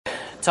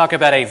Talk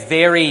about a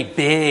very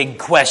big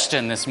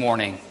question this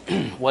morning.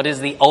 What is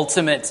the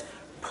ultimate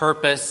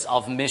purpose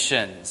of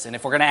missions? And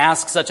if we're going to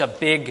ask such a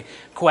big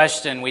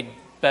question, we'd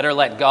better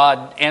let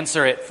God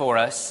answer it for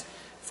us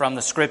from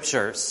the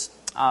Scriptures.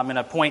 I'm going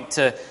to point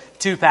to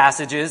two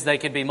passages. They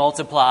could be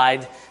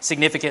multiplied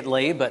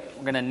significantly, but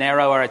we're going to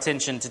narrow our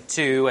attention to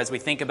two as we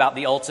think about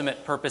the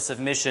ultimate purpose of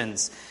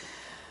missions.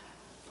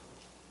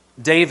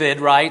 David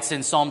writes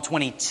in Psalm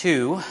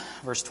 22,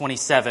 verse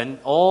 27,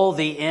 "All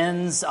the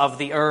ends of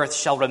the earth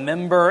shall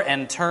remember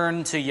and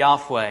turn to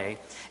Yahweh,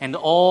 and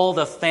all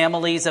the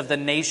families of the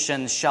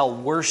nations shall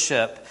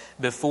worship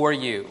before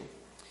you."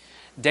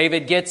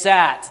 David gets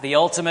at the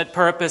ultimate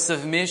purpose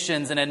of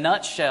missions in a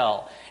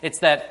nutshell. It's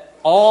that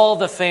all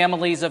the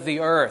families of the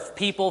earth,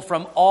 people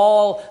from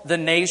all the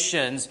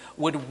nations,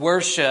 would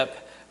worship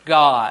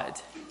God.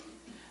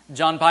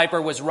 John Piper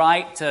was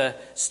right to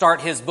start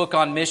his book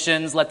on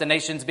missions, Let the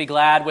Nations Be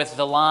Glad, with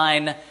the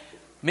line,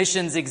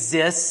 "Missions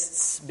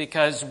exists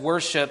because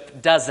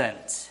worship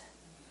doesn't."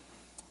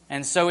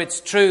 And so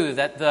it's true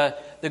that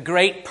the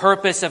great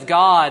purpose of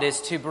God is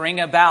to bring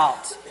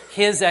about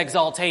His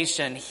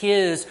exaltation,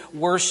 His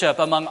worship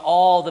among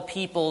all the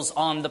peoples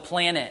on the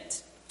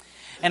planet.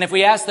 And if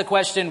we ask the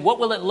question, what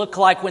will it look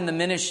like when the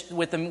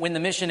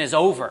mission is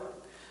over?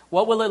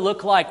 What will it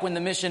look like when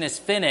the mission is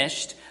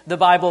finished? The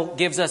Bible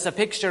gives us a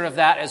picture of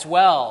that as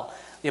well.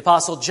 The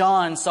Apostle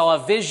John saw a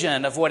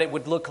vision of what it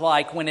would look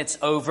like when it's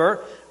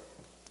over.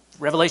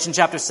 Revelation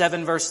chapter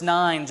 7, verse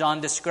 9, John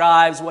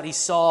describes what he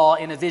saw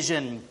in a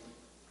vision.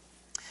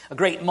 A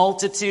great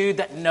multitude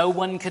that no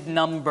one could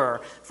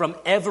number, from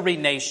every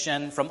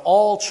nation, from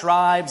all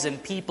tribes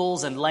and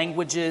peoples and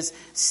languages,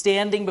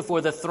 standing before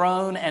the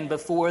throne and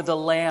before the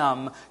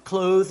Lamb,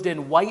 clothed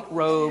in white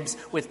robes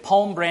with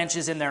palm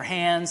branches in their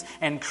hands,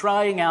 and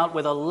crying out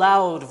with a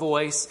loud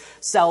voice,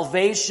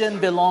 "Salvation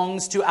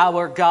belongs to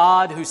our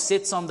God who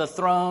sits on the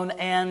throne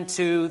and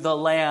to the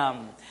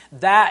Lamb."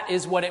 That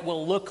is what it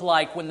will look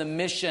like when the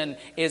mission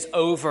is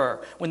over,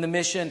 when the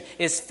mission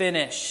is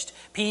finished.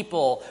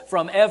 People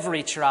from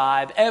every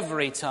tribe,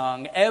 every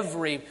tongue,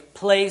 every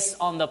place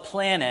on the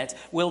planet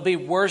will be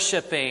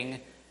worshiping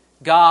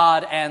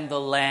God and the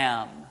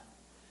Lamb.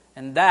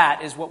 And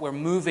that is what we're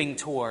moving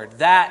toward.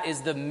 That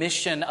is the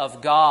mission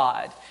of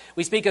God.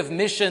 We speak of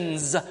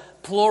missions,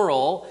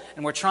 plural,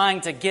 and we're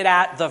trying to get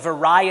at the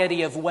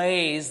variety of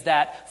ways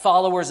that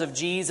followers of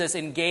Jesus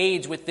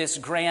engage with this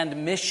grand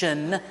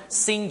mission,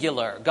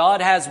 singular.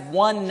 God has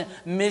one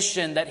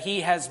mission that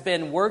He has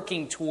been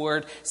working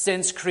toward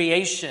since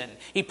creation.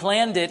 He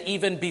planned it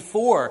even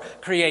before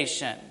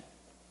creation.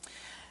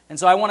 And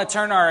so I want to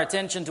turn our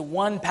attention to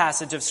one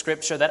passage of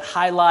Scripture that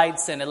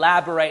highlights and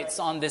elaborates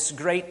on this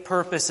great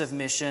purpose of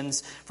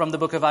missions from the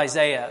book of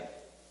Isaiah.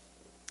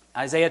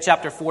 Isaiah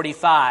chapter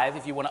 45,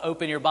 if you want to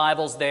open your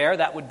Bibles there,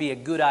 that would be a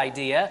good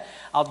idea.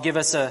 I'll give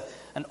us an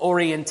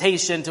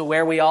orientation to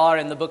where we are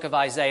in the book of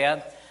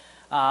Isaiah.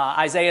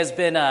 Isaiah's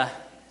been I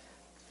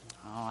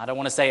don't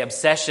want to say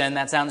obsession,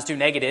 that sounds too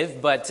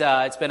negative, but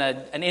it's been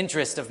an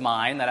interest of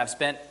mine that I've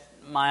spent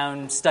my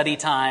own study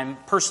time,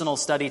 personal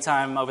study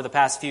time over the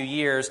past few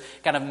years,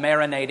 kind of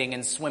marinating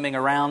and swimming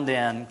around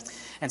in.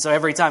 And so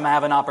every time I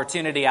have an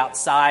opportunity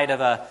outside of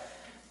a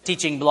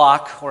teaching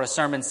block or a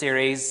sermon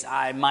series,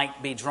 I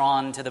might be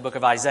drawn to the book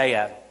of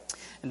Isaiah.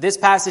 And this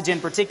passage in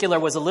particular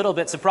was a little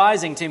bit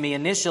surprising to me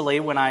initially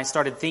when I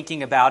started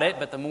thinking about it,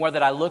 but the more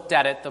that I looked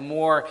at it, the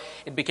more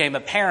it became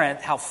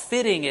apparent how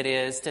fitting it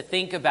is to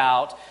think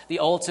about the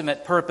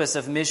ultimate purpose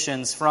of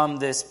missions from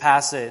this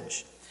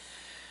passage.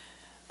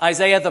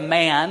 Isaiah the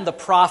man, the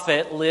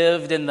prophet,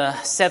 lived in the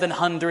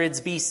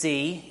 700s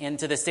BC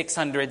into the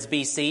 600s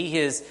BC.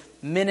 His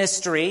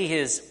ministry,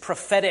 his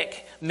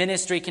prophetic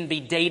ministry, can be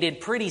dated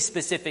pretty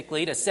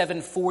specifically to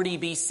 740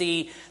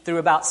 BC through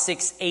about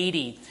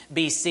 680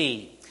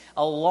 BC.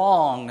 A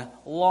long,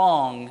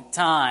 long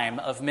time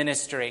of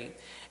ministry.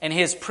 And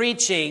his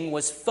preaching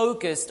was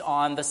focused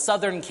on the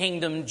southern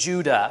kingdom,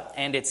 Judah,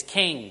 and its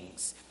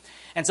kings.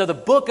 And so the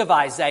book of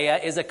Isaiah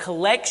is a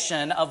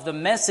collection of the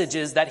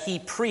messages that he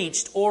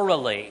preached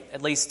orally,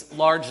 at least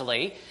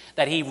largely,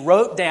 that he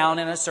wrote down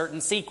in a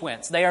certain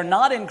sequence. They are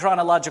not in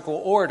chronological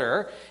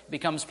order. It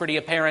becomes pretty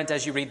apparent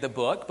as you read the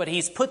book, but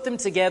he's put them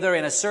together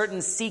in a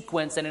certain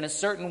sequence and in a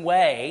certain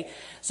way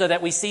so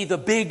that we see the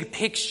big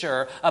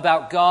picture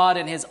about God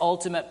and His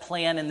ultimate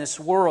plan in this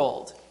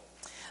world.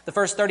 The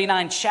first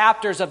 39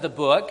 chapters of the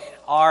book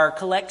are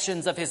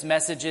collections of his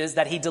messages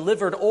that he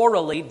delivered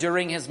orally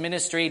during his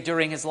ministry,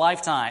 during his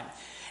lifetime.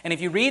 And if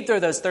you read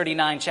through those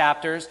 39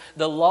 chapters,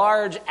 the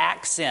large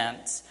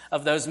accent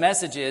of those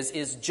messages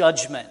is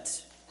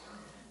judgment.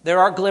 There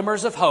are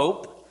glimmers of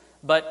hope,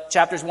 but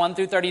chapters 1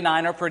 through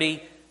 39 are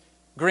pretty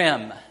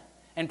grim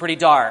and pretty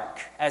dark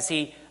as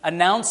he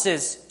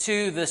announces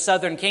to the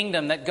southern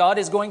kingdom that God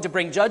is going to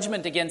bring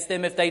judgment against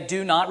them if they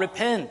do not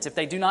repent, if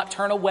they do not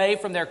turn away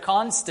from their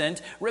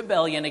constant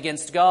rebellion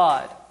against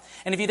God.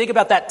 And if you think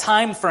about that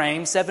time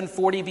frame,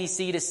 740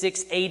 BC to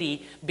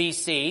 680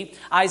 BC,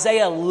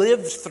 Isaiah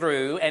lived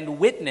through and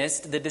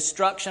witnessed the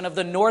destruction of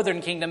the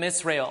northern kingdom,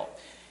 Israel.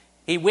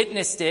 He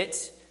witnessed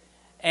it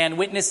and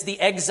witnessed the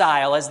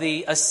exile as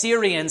the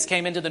Assyrians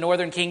came into the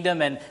northern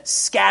kingdom and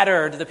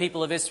scattered the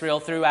people of Israel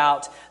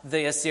throughout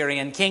the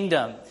Assyrian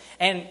kingdom.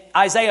 And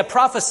Isaiah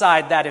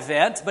prophesied that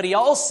event, but he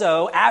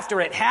also,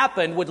 after it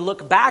happened, would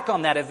look back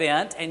on that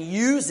event and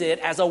use it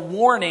as a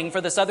warning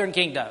for the southern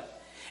kingdom.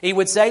 He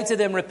would say to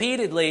them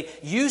repeatedly,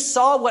 you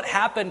saw what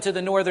happened to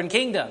the northern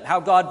kingdom, how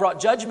God brought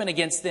judgment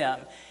against them.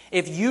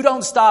 If you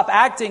don't stop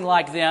acting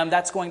like them,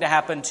 that's going to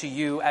happen to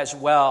you as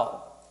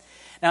well.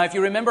 Now, if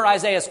you remember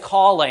Isaiah's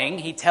calling,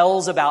 he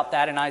tells about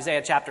that in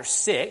Isaiah chapter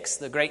 6,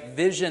 the great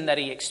vision that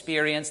he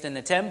experienced in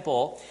the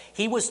temple.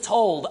 He was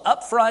told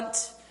up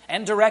front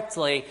and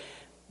directly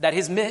that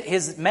his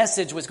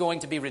message was going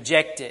to be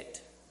rejected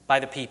by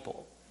the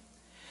people.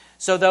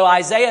 So though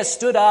Isaiah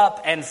stood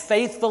up and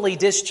faithfully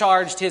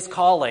discharged his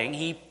calling,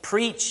 he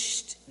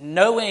preached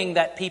knowing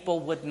that people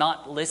would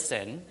not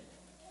listen.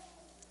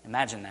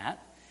 Imagine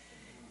that.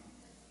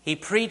 He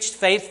preached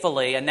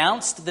faithfully,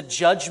 announced the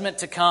judgment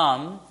to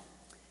come,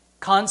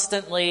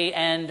 constantly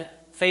and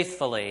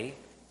faithfully,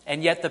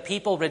 and yet the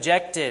people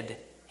rejected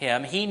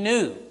him. He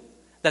knew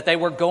that they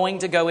were going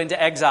to go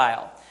into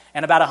exile.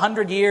 And about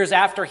 100 years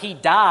after he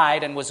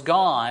died and was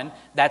gone,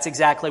 that's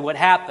exactly what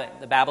happened.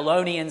 The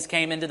Babylonians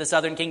came into the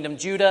southern kingdom,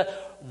 Judah,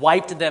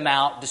 wiped them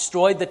out,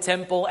 destroyed the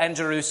temple and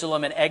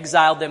Jerusalem, and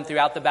exiled them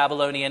throughout the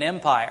Babylonian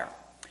Empire.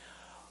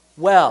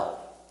 Well,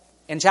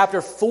 in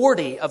chapter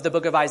 40 of the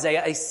book of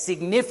Isaiah, a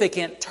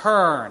significant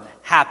turn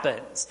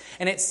happens.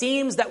 And it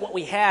seems that what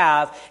we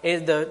have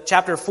in the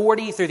chapter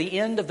 40 through the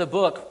end of the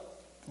book,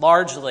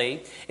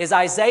 largely, is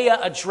Isaiah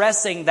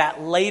addressing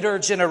that later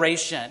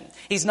generation.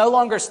 He's no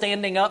longer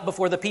standing up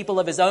before the people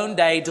of his own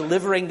day,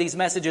 delivering these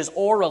messages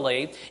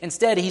orally.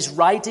 Instead, he's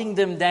writing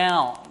them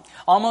down,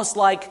 almost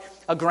like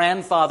a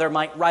grandfather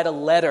might write a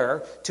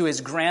letter to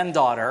his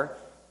granddaughter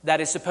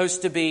that is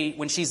supposed to be,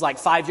 when she's like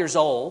 5 years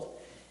old,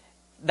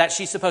 that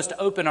she's supposed to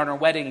open on her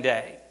wedding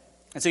day.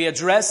 And so he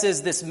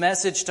addresses this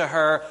message to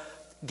her,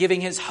 giving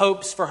his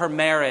hopes for her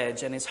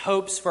marriage and his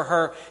hopes for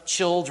her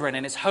children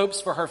and his hopes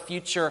for her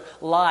future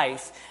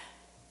life.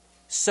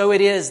 So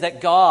it is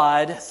that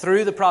God,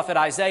 through the prophet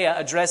Isaiah,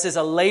 addresses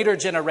a later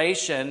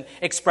generation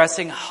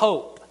expressing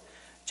hope.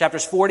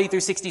 Chapters 40 through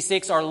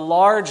 66 are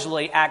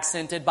largely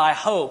accented by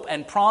hope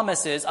and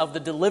promises of the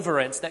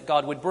deliverance that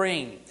God would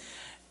bring.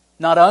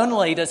 Not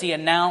only does he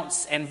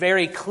announce and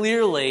very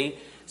clearly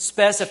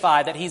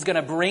specify that he's going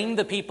to bring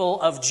the people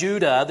of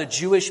Judah, the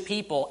Jewish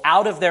people,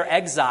 out of their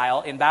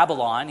exile in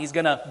Babylon. He's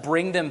going to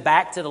bring them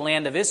back to the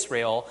land of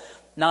Israel.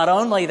 Not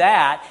only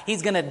that,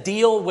 he's going to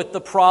deal with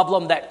the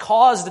problem that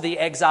caused the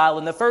exile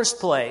in the first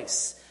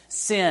place,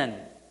 sin.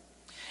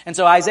 And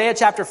so Isaiah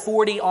chapter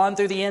 40 on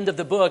through the end of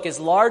the book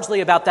is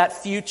largely about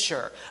that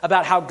future,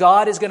 about how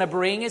God is going to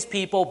bring his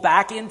people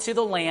back into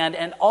the land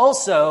and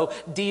also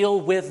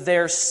deal with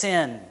their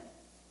sin.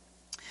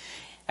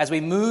 As we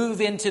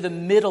move into the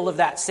middle of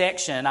that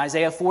section,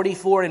 Isaiah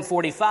 44 and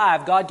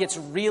 45, God gets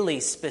really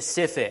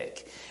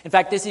specific. In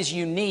fact, this is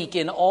unique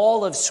in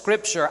all of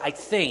Scripture, I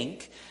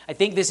think. I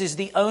think this is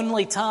the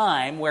only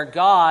time where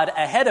God,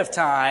 ahead of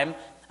time,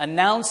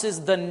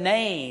 announces the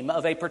name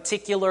of a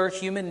particular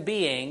human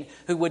being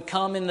who would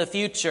come in the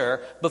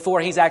future before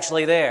he's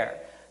actually there.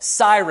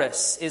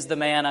 Cyrus is the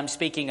man I'm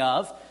speaking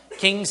of.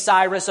 King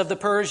Cyrus of the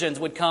Persians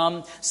would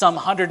come some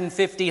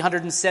 150,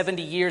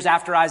 170 years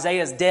after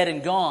Isaiah's dead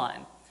and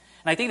gone.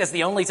 And I think that's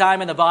the only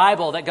time in the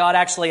Bible that God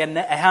actually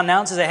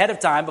announces ahead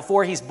of time,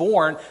 before he's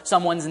born,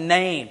 someone's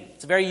name.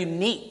 It's a very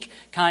unique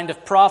kind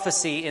of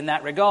prophecy in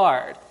that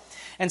regard.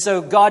 And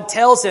so God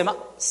tells him,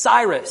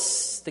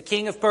 Cyrus, the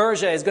king of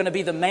Persia, is going to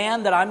be the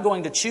man that I'm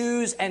going to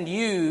choose and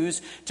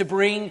use to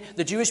bring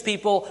the Jewish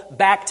people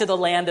back to the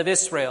land of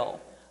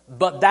Israel.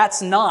 But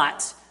that's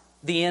not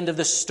the end of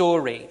the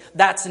story.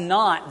 That's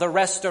not the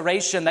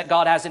restoration that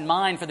God has in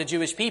mind for the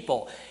Jewish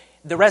people.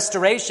 The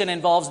restoration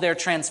involves their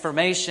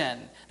transformation,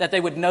 that they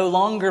would no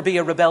longer be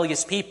a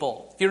rebellious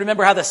people. If you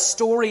remember how the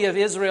story of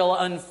Israel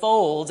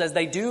unfolds as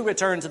they do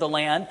return to the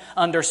land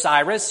under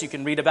Cyrus, you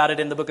can read about it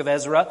in the book of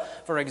Ezra,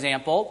 for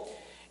example,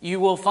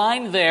 you will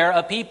find there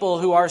a people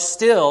who are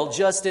still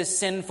just as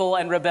sinful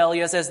and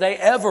rebellious as they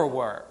ever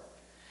were.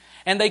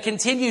 And they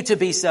continue to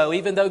be so,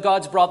 even though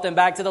God's brought them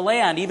back to the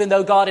land. Even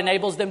though God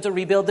enables them to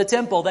rebuild the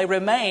temple, they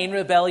remain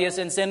rebellious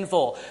and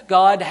sinful.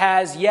 God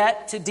has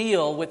yet to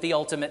deal with the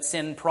ultimate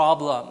sin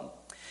problem.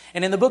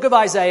 And in the book of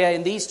Isaiah,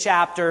 in these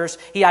chapters,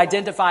 he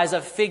identifies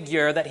a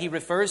figure that he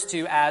refers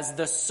to as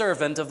the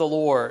servant of the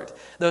Lord,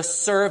 the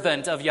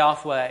servant of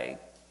Yahweh.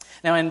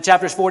 Now in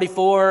chapters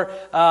 44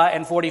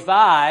 and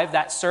 45,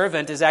 that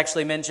servant is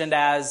actually mentioned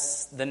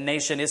as the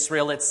nation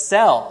Israel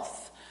itself.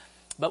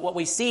 But what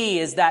we see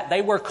is that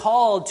they were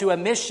called to a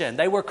mission.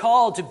 They were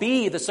called to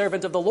be the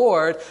servant of the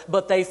Lord,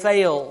 but they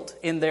failed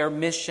in their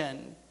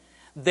mission.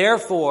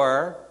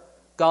 Therefore,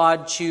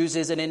 God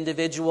chooses an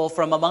individual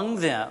from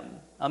among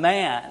them, a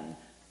man,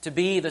 to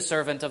be the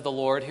servant of the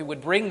Lord who would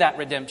bring that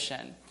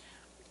redemption.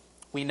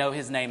 We know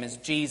his name is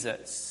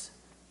Jesus.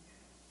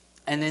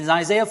 And in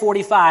Isaiah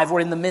 45, we're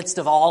in the midst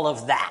of all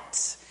of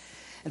that.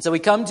 And so we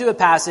come to a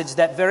passage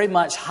that very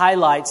much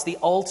highlights the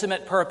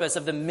ultimate purpose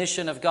of the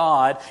mission of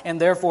God, and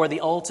therefore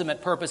the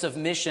ultimate purpose of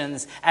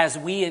missions as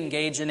we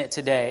engage in it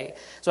today.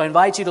 So I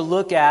invite you to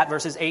look at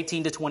verses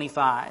 18 to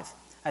 25.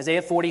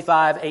 Isaiah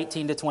 45,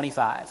 18 to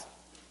 25.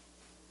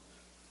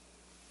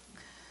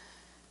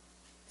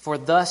 For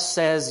thus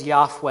says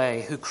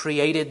Yahweh, who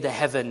created the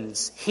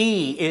heavens,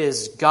 He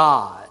is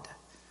God,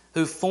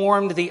 who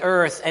formed the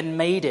earth and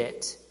made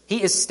it.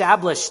 He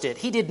established it.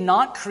 He did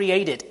not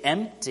create it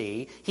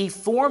empty. He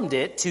formed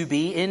it to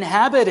be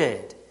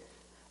inhabited.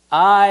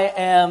 I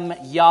am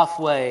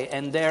Yahweh,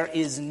 and there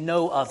is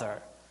no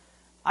other.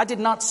 I did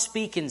not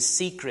speak in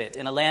secret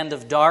in a land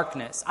of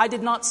darkness. I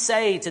did not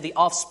say to the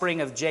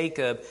offspring of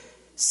Jacob,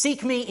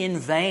 seek me in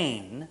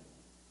vain.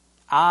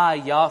 I,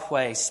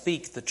 Yahweh,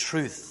 speak the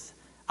truth.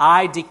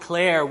 I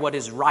declare what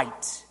is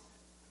right.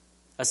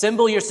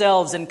 Assemble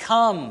yourselves and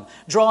come.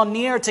 Draw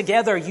near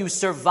together, you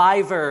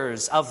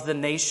survivors of the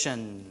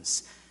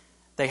nations.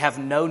 They have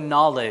no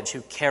knowledge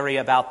who carry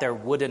about their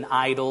wooden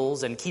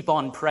idols and keep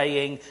on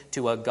praying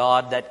to a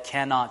God that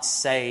cannot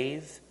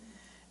save.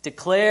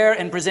 Declare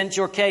and present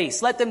your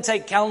case. Let them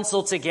take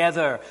counsel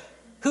together.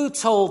 Who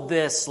told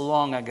this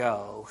long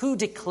ago? Who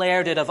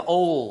declared it of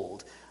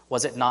old?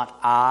 Was it not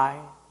I,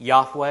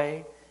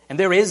 Yahweh? And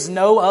there is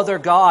no other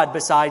God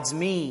besides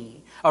me.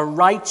 A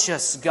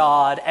righteous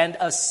God and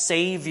a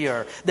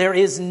Savior. There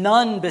is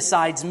none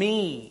besides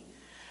me.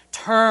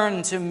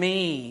 Turn to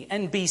me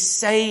and be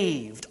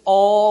saved,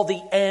 all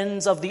the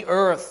ends of the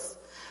earth.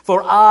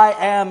 For I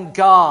am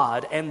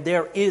God and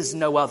there is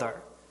no other.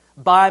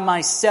 By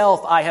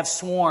myself I have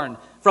sworn.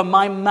 From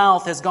my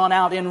mouth has gone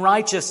out in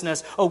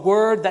righteousness a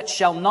word that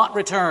shall not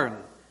return.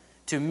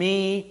 To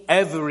me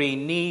every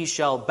knee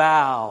shall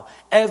bow,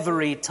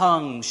 every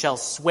tongue shall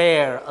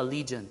swear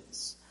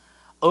allegiance.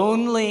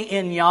 Only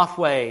in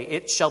Yahweh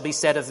it shall be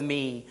said of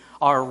me,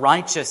 are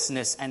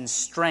righteousness and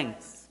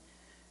strength.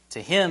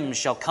 To him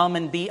shall come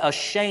and be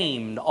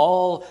ashamed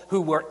all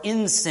who were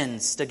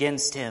incensed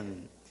against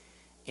him.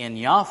 In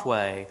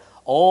Yahweh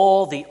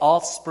all the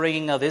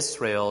offspring of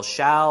Israel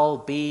shall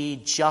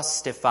be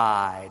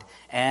justified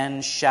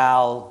and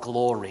shall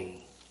glory.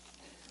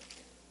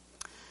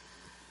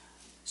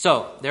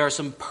 So there are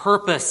some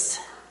purpose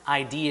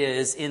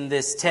ideas in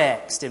this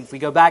text. And if we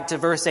go back to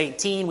verse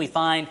 18, we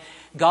find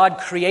God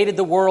created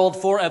the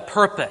world for a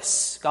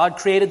purpose. God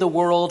created the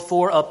world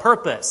for a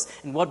purpose.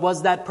 And what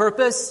was that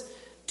purpose?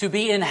 To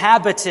be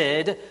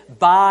inhabited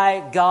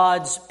by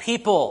God's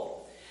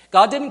people.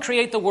 God didn't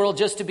create the world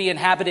just to be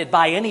inhabited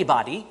by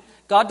anybody.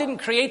 God didn't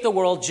create the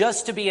world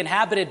just to be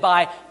inhabited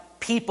by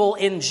people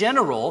in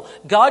general.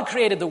 God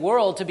created the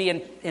world to be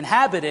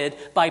inhabited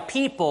by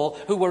people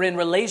who were in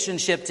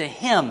relationship to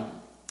Him.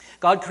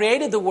 God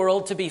created the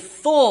world to be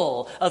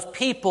full of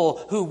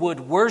people who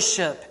would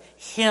worship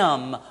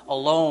Him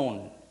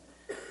alone.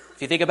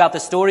 If you think about the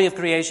story of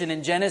creation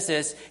in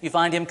Genesis, you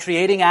find Him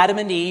creating Adam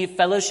and Eve,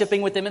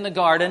 fellowshipping with them in the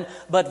garden,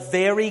 but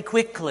very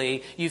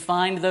quickly you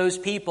find those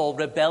people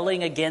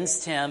rebelling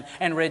against Him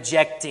and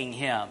rejecting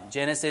Him.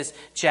 Genesis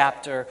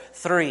chapter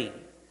 3.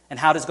 And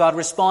how does God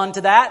respond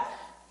to that?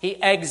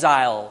 He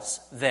exiles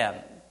them.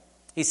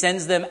 He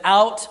sends them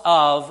out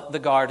of the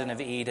Garden of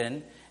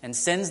Eden and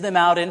sends them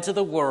out into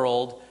the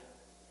world,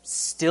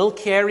 still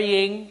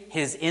carrying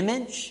His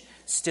image,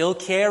 still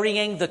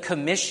carrying the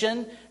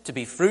commission to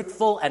be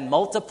fruitful and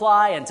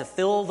multiply and to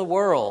fill the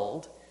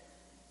world.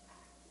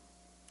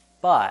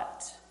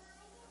 But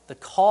the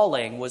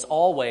calling was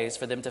always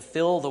for them to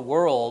fill the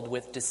world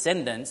with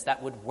descendants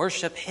that would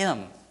worship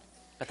Him.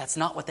 But that's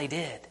not what they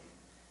did.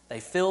 They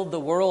filled the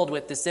world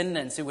with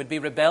descendants who would be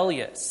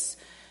rebellious.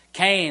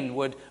 Cain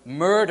would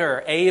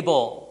murder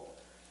Abel.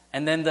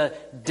 And then the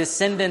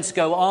descendants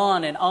go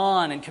on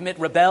and commit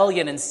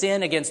rebellion and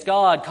sin against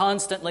God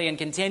constantly and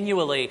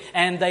continually.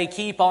 And they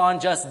keep on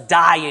just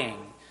dying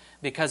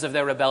because of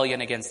their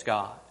rebellion against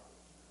God.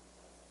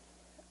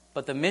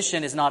 But the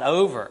mission is not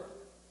over.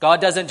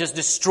 God doesn't just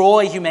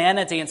destroy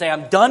humanity and say,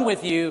 I'm done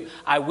with you.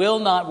 I will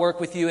not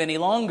work with you any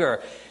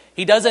longer.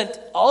 He doesn't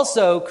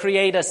also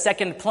create a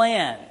second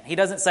plan. He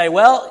doesn't say,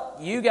 well,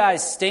 you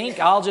guys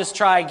stink. I'll just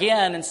try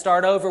again and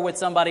start over with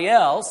somebody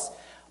else.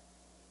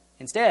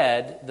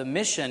 Instead, the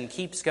mission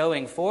keeps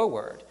going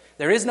forward.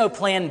 There is no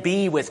plan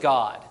B with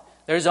God.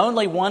 There's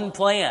only one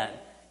plan.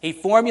 He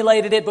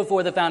formulated it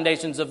before the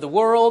foundations of the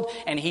world,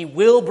 and He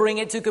will bring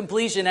it to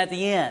completion at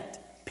the end.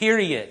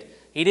 Period.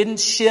 He didn't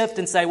shift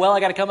and say, well, I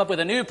got to come up with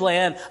a new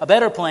plan, a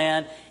better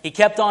plan. He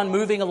kept on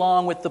moving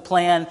along with the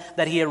plan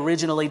that He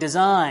originally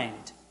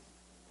designed.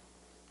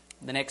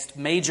 The next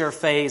major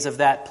phase of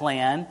that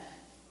plan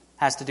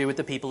has to do with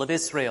the people of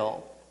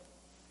Israel.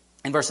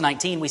 In verse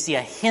 19, we see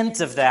a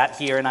hint of that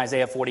here in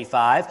Isaiah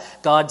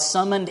 45. God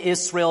summoned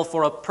Israel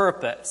for a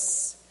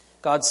purpose.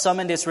 God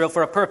summoned Israel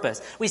for a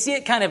purpose. We see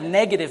it kind of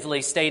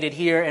negatively stated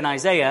here in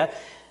Isaiah.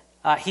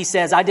 He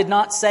says, I did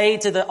not say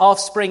to the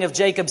offspring of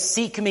Jacob,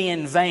 seek me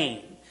in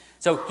vain.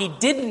 So He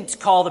didn't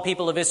call the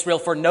people of Israel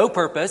for no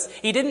purpose.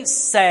 He didn't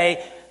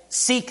say,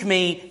 seek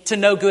me to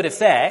no good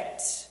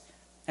effect.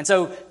 And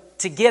so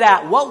to get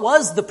at what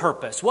was the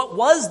purpose, what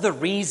was the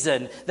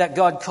reason that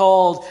God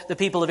called the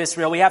people of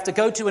Israel, we have to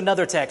go to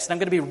another text. And I'm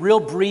going to be real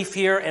brief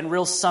here and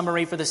real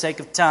summary for the sake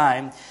of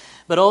time.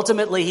 But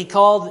ultimately, he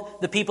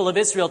called the people of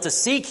Israel to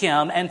seek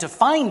him and to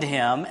find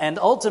him, and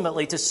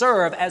ultimately to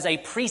serve as a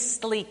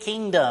priestly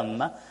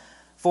kingdom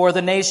for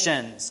the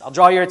nations. I'll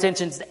draw your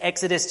attention to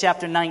Exodus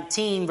chapter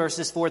 19,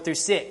 verses 4 through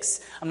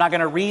 6. I'm not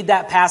going to read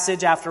that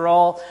passage after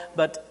all,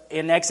 but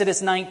in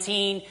Exodus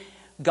 19,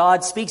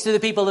 God speaks to the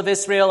people of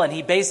Israel and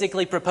he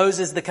basically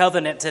proposes the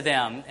covenant to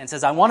them and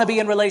says, I want to be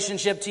in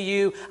relationship to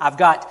you. I've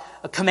got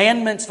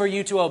commandments for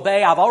you to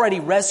obey. I've already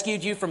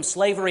rescued you from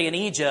slavery in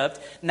Egypt.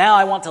 Now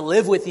I want to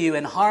live with you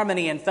in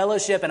harmony and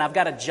fellowship, and I've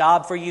got a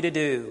job for you to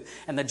do.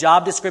 And the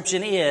job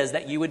description is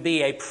that you would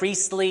be a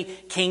priestly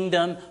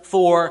kingdom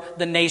for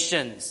the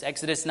nations.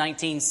 Exodus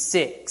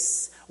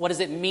 19:6. What does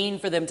it mean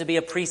for them to be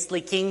a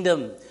priestly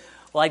kingdom?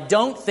 Well, I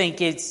don't think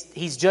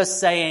he's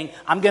just saying,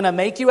 I'm going to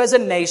make you as a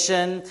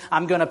nation,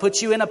 I'm going to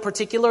put you in a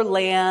particular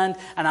land,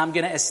 and I'm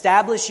going to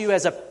establish you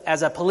as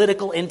a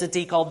political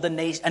entity called a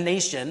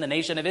nation, the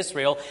nation of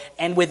Israel.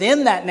 And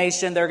within that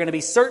nation, there are going to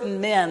be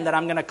certain men that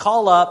I'm going to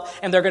call up,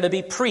 and they're going to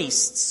be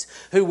priests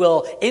who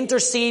will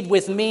intercede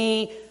with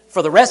me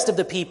for the rest of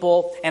the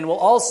people and will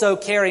also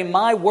carry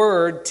my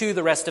word to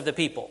the rest of the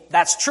people.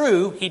 That's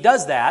true, he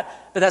does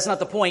that, but that's not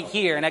the point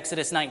here in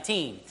Exodus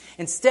 19.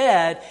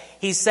 Instead,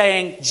 he's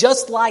saying,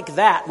 just like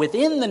that,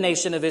 within the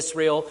nation of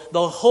Israel,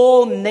 the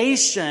whole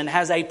nation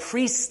has a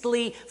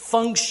priestly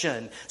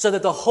function, so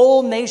that the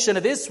whole nation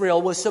of Israel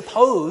was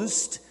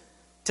supposed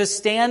to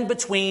stand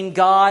between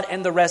God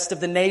and the rest of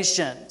the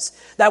nations.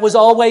 That was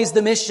always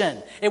the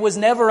mission. It was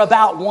never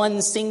about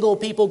one single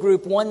people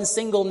group, one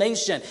single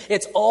nation.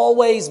 It's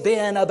always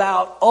been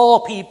about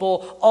all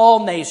people,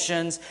 all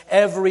nations,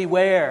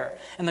 everywhere.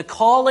 And the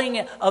calling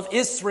of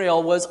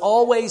Israel was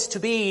always to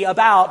be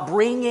about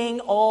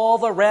bringing all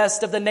the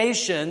rest of the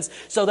nations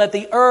so that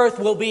the earth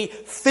will be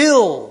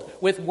filled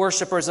with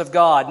worshipers of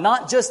God,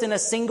 not just in a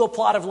single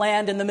plot of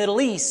land in the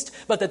Middle East,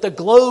 but that the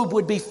globe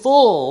would be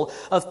full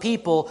of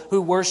people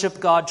who worship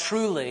God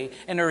truly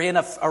and are in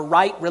a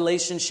right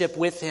relationship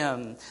with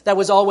him. That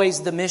was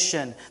always the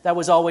mission. That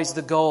was always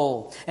the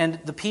goal. And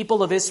the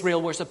people of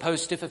Israel were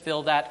supposed to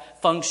fulfill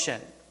that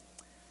function.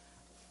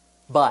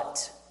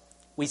 But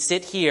we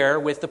sit here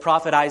with the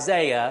prophet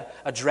Isaiah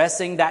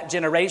addressing that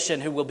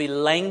generation who will be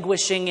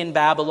languishing in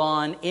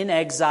Babylon, in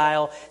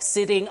exile,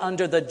 sitting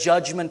under the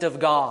judgment of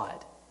God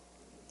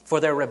for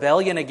their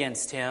rebellion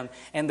against him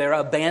and their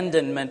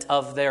abandonment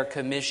of their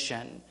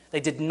commission. They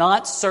did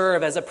not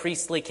serve as a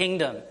priestly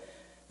kingdom.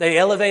 They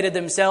elevated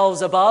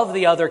themselves above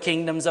the other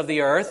kingdoms of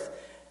the earth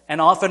and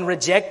often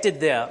rejected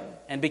them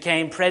and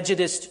became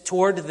prejudiced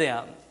toward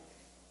them.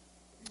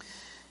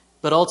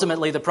 But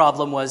ultimately the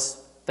problem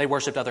was they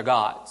worshiped other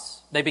gods.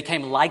 They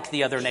became like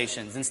the other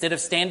nations. Instead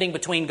of standing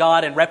between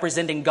God and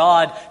representing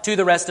God to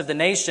the rest of the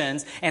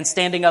nations and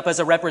standing up as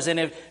a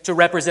representative to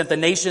represent the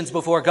nations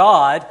before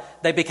God,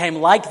 they became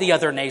like the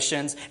other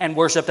nations and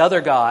worshiped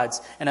other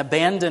gods and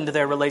abandoned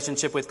their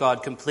relationship with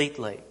God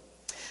completely.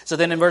 So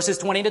then in verses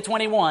 20 to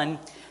 21,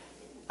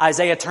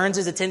 Isaiah turns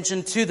his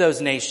attention to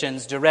those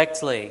nations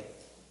directly.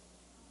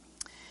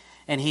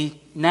 And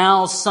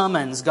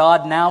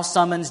God now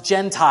summons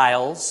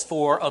Gentiles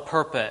for a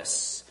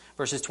purpose.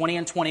 Verses 20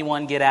 and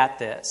 21 get at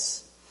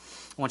this.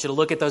 I want you to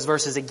look at those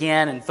verses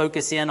again and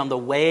focus in on the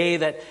way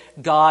that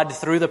God,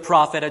 through the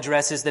prophet,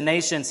 addresses the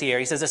nations here.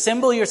 He says,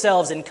 assemble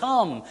yourselves and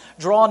come,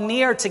 draw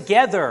near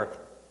together,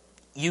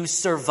 you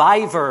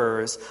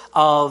survivors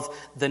of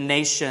the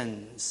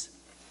nations.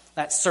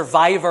 That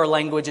survivor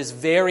language is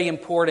very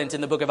important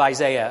in the book of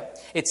Isaiah.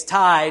 It's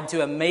tied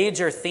to a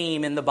major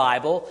theme in the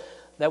Bible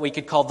that we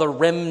could call the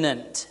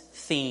remnant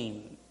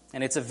theme.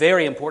 And it's a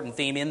very important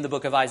theme in the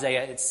book of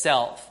Isaiah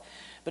itself.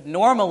 But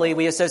normally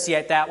we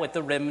associate that with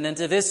the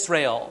remnant of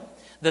Israel.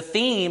 The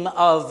theme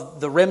of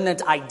the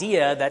remnant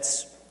idea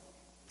that's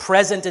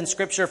present in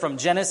Scripture from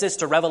Genesis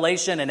to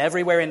Revelation and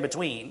everywhere in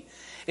between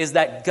is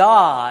that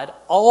God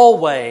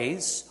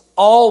always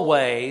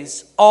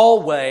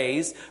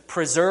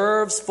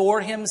preserves for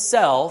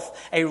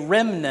himself a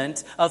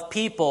remnant of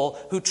people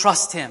who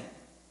trust him.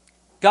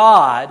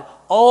 God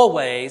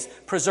always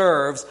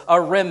preserves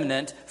a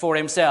remnant for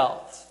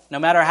himself. No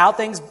matter how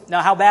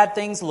bad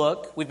things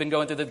look, we've been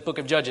going through the book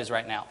of Judges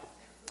right now.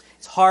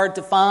 It's hard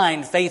to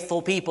find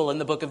faithful people in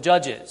the book of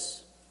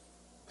Judges.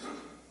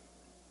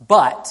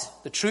 But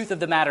the truth of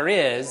the matter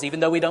is, even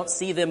though we don't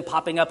see them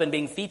popping up and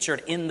being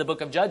featured in the book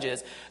of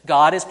Judges,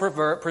 God has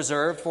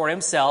preserved for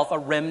himself a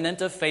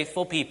remnant of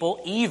faithful people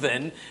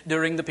even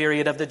during the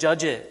period of the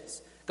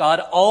Judges. God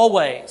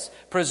always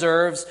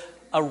preserves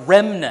a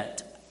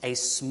remnant, a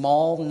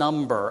small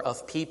number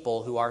of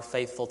people who are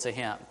faithful to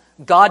him.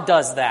 God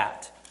does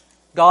that.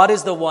 God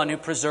is the one who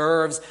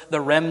preserves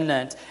the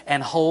remnant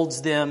and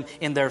holds them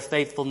in their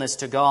faithfulness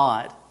to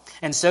God.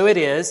 And so it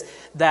is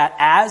that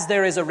as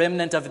there is a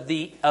remnant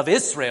of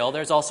Israel,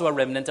 there's also a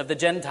remnant of the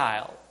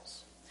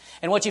Gentiles.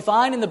 And what you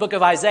find in the book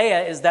of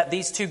Isaiah is that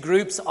these two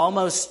groups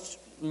almost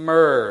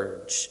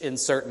merge in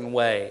certain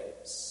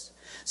ways.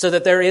 so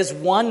that there is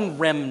one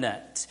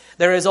remnant.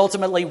 There is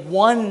ultimately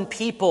one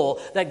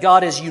people that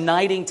God is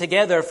uniting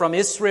together from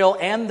Israel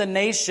and the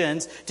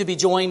nations to be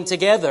joined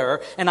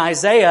together. And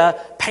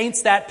Isaiah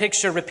paints that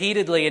picture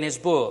repeatedly in his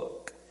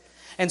book.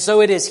 And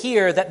so it is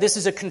here that this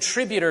is a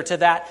contributor to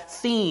that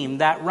theme,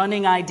 that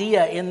running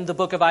idea in the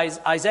book of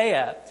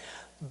Isaiah.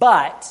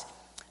 But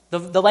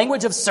the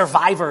language of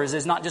survivors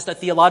is not just a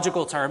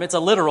theological term, it's a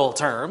literal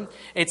term.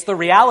 It's the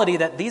reality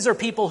that these are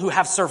people who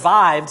have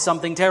survived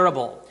something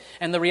terrible.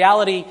 And the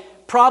reality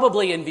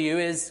probably in view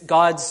is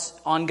God's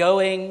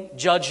ongoing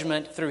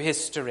judgment through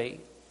history.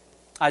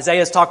 Isaiah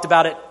has talked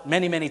about it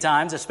many, many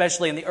times,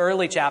 especially in the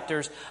early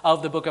chapters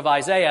of the book of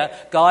Isaiah.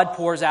 God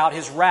pours out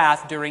his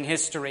wrath during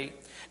history.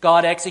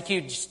 God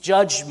executes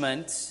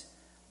judgment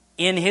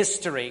in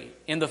history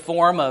in the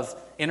form of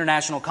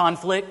international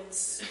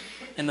conflicts,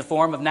 in the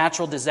form of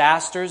natural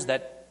disasters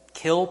that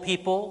kill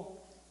people.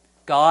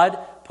 God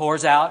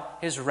pours out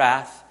his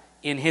wrath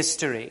in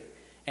history,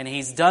 and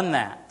he's done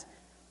that.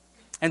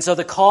 And so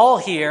the call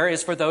here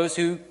is for those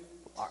who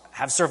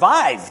have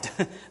survived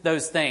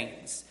those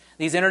things.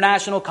 These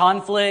international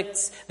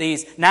conflicts,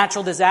 these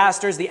natural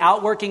disasters, the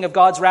outworking of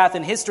God's wrath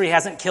in history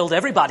hasn't killed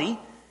everybody.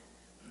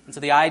 And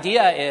so the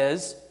idea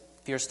is,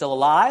 if you're still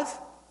alive,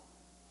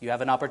 you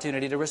have an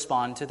opportunity to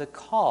respond to the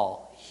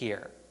call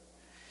here.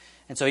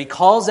 And so he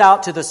calls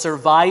out to the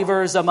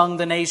survivors among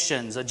the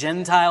nations, a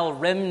Gentile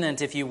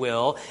remnant, if you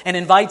will, and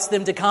invites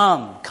them to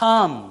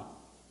come.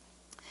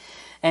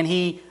 And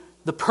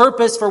the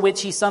purpose for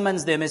which he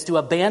summons them is to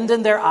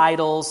abandon their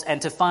idols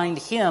and to find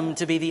him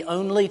to be the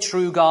only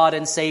true God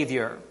and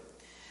Savior.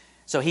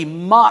 So he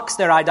mocks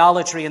their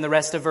idolatry in the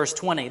rest of verse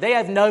 20. They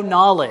have no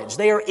knowledge.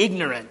 They are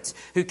ignorant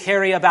who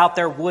carry about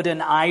their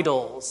wooden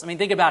idols. I mean,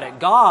 think about it.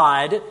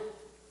 God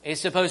is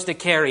supposed to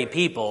carry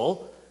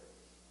people.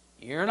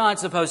 You're not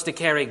supposed to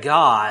carry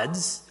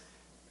gods.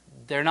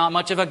 They're not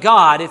much of a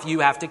god if you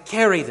have to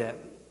carry them.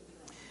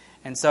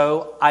 And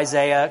so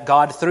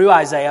God through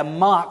Isaiah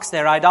mocks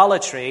their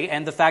idolatry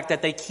and the fact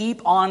that they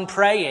keep on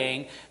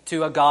praying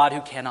to a God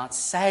who cannot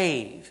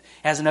save,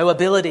 has no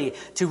ability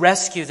to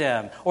rescue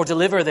them or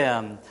deliver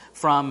them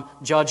from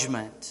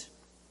judgment.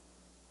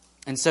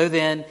 And so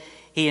then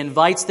he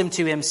invites them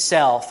to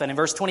himself. And in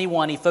verse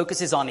 21, he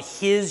focuses on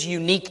his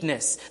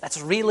uniqueness.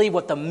 That's really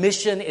what the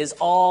mission is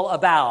all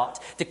about,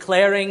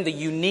 declaring the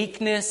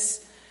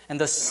uniqueness and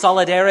the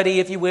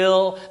solidarity, if you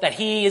will, that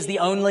he is the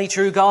only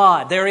true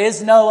God. There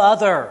is no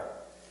other.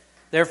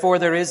 Therefore,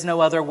 there is no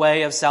other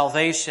way of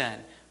salvation.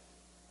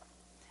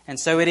 And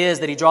so it is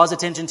that he draws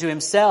attention to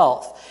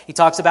himself. He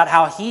talks about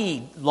how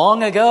he,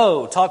 long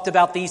ago, talked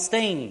about these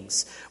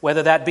things,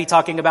 whether that be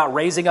talking about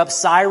raising up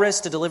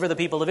Cyrus to deliver the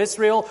people of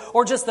Israel,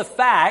 or just the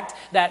fact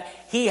that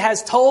he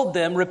has told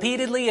them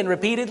repeatedly and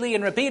repeatedly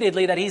and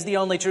repeatedly that he's the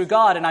only true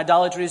God and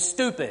idolatry is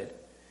stupid.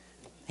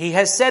 He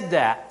has said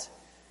that.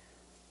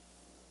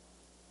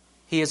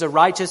 He is a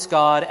righteous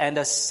God and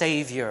a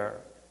Savior.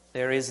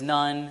 There is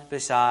none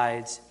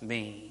besides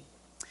me.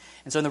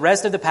 And so in the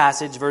rest of the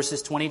passage,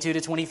 verses 22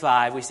 to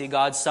 25, we see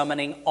God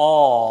summoning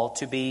all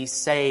to be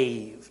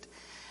saved.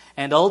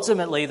 And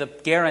ultimately, the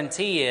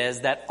guarantee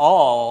is that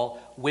all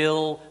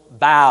will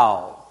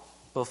bow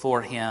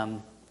before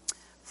him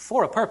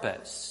for a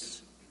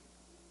purpose.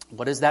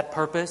 What is that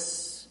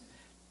purpose?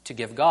 To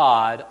give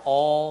God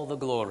all the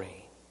glory.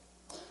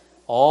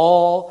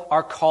 All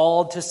are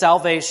called to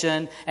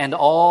salvation, and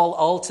all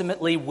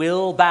ultimately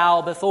will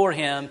bow before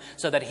him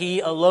so that he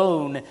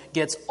alone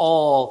gets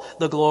all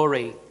the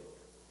glory.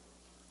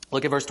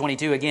 Look at verse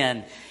 22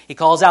 again. He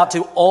calls out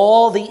to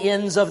all the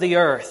ends of the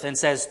earth and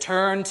says,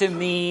 "Turn to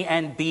me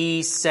and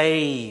be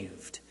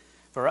saved,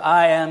 for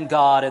I am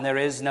God and there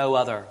is no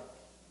other."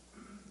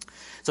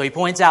 So he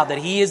points out that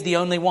he is the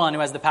only one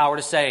who has the power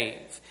to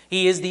save.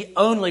 He is the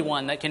only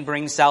one that can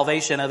bring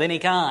salvation of any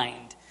kind.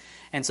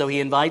 And so he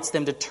invites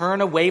them to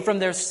turn away from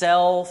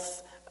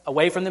themselves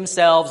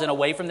and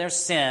away from their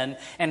sin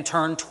and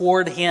turn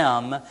toward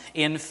him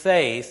in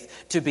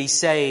faith to be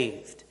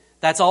saved.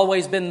 That's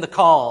always been the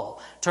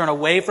call. Turn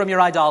away from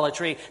your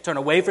idolatry, turn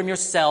away from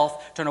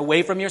yourself, turn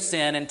away from your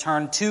sin, and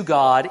turn to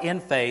God in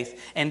faith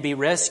and be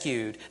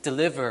rescued,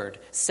 delivered,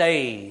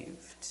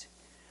 saved.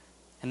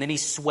 And then he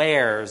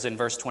swears in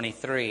verse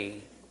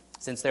 23.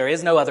 Since there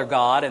is no other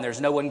God and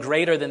there's no one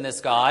greater than this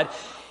God,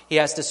 he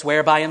has to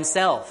swear by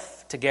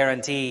himself to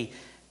guarantee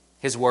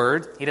his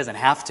word. He doesn't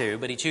have to,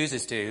 but he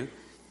chooses to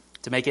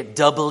make it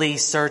doubly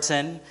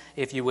certain,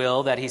 if you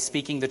will, that he's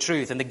speaking the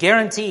truth. And the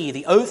guarantee,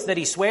 the oath that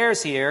he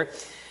swears here,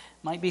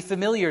 might be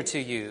familiar to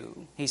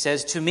you. He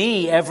says, "To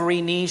me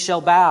every knee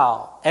shall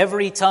bow,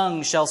 every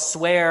tongue shall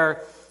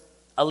swear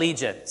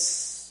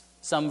allegiance."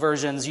 Some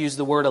versions use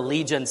the word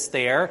allegiance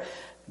there.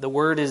 The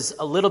word is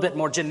a little bit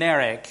more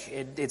generic.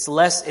 It's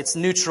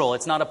neutral.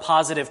 It's not a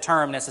positive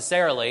term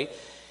necessarily.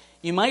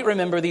 You might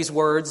remember these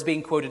words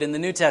being quoted in the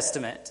New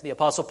Testament. The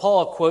Apostle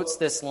Paul quotes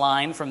this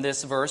line from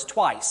this verse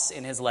twice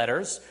in his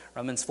letters,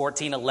 Romans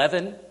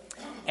 14:11,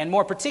 and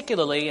more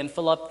particularly in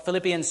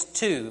Philippians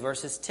 2,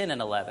 verses 10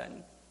 and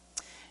 11.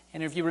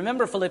 And if you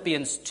remember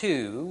Philippians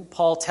 2,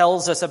 Paul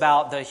tells us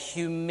about the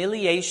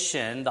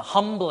humiliation, the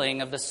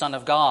humbling of the Son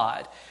of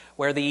God,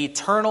 where the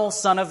eternal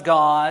Son of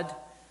God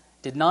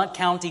did not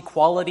count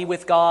equality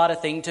with God a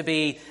thing to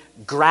be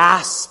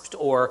grasped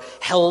or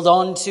held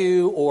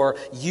onto or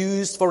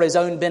used for his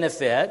own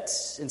benefit.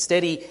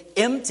 Instead, he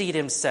emptied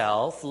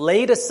himself,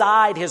 laid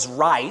aside his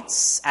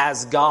rights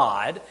as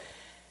God,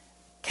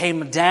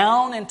 came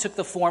down and took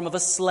the form of a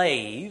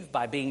slave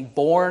by being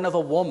born of a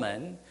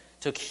woman,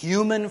 took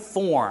human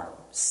form,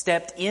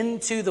 stepped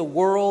into the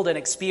world and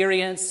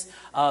experience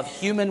of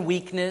human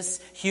weakness,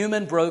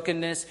 human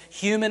brokenness,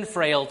 human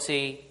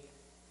frailty,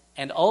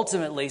 and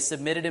ultimately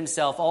submitted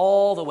himself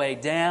all the way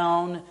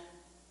down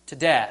to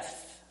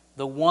death.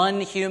 The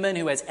one human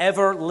who has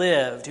ever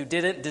lived who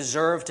didn't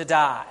deserve to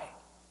die.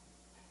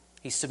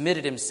 He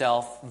submitted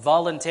himself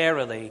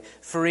voluntarily,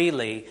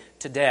 freely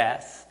to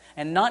death.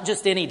 And not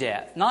just any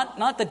death,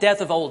 not the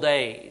death of old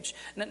age,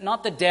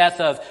 not the death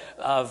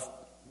of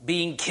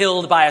being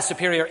killed by a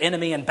superior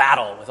enemy in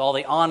battle with all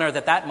the honor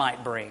that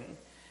might bring,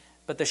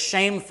 but the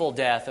shameful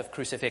death of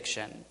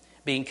crucifixion,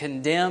 being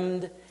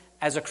condemned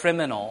as a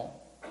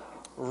criminal,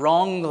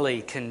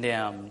 wrongly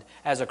condemned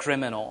as a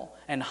criminal,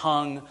 and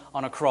hung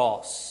on a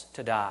cross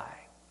to die.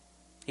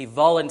 He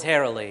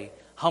voluntarily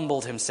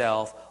humbled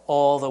himself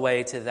all the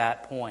way to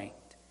that point.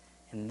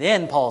 And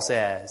then Paul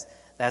says,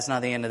 that's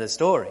not the end of the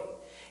story.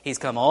 He's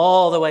come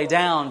all the way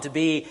down to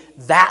be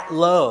that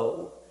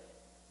low,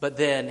 but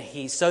then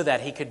so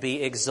that he could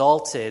be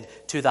exalted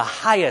to the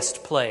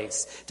highest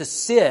place, to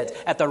sit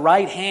at the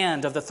right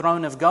hand of the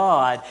throne of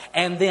God,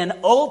 and then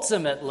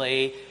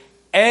ultimately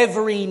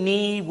every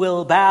knee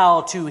will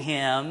bow to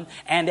him,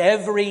 and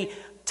every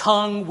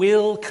tongue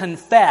will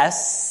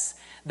confess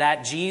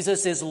that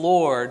Jesus is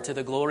Lord to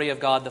the glory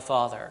of God the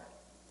Father.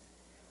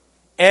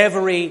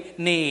 Every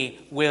knee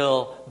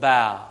will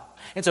bow.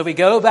 And so if we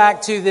go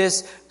back to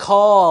this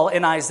call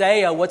in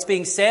Isaiah, what's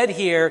being said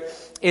here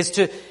is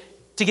to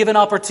give an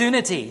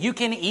opportunity. You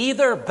can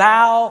either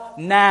bow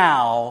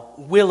now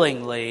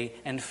willingly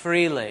and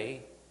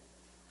freely,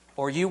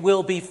 or you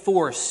will be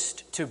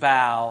forced to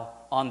bow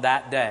on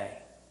that day.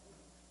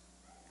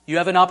 You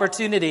have an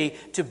opportunity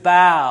to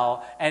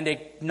bow and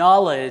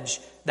acknowledge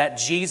that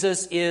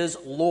Jesus is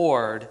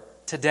Lord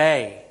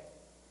today.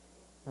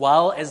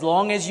 As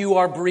long as you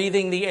are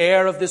breathing the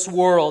air of this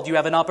world, you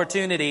have an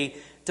opportunity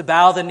to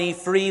bow the knee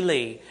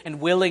freely and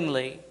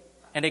willingly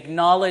and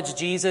acknowledge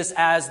Jesus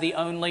as the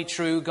only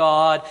true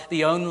God,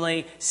 the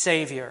only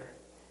Savior.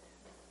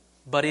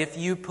 But if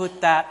you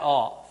put that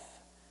off,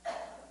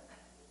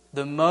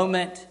 the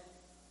moment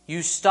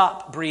you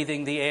stop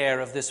breathing the air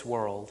of this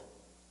world,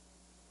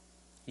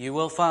 you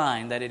will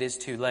find that it is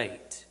too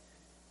late.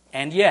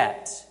 And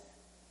yet,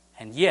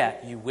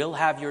 you will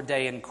have your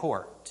day in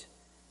court.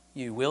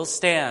 You will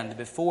stand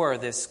before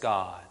this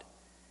God,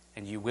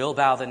 and you will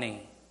bow the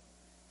knee.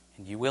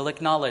 And you will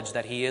acknowledge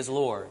that He is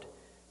Lord,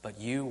 but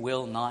you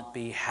will not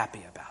be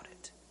happy about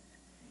it.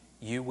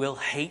 You will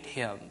hate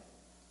Him,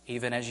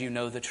 even as you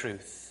know the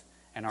truth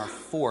and are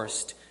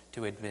forced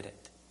to admit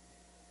it.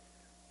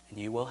 And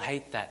you will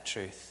hate that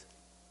truth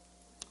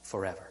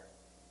forever.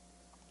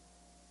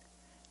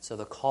 So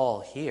the call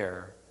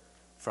here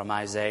from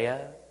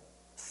Isaiah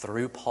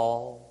through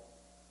Paul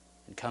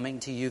and coming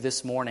to you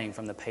this morning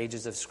from the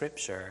pages of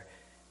Scripture,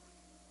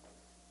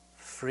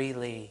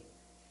 freely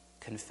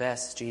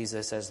confess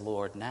Jesus as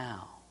Lord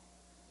now.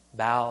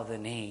 Bow the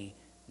knee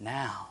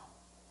now.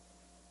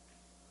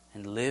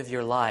 And live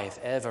your life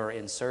ever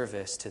in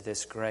service to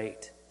this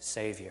great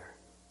Savior.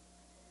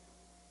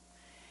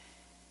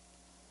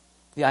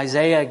 The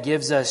Isaiah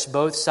gives us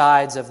both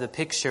sides of the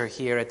picture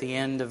here at the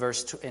end of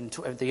verse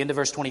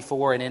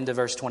 24 and into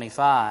verse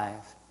 25.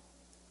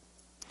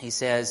 He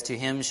says, "To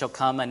him shall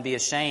come and be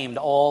ashamed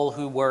all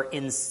who were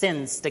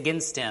incensed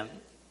against him."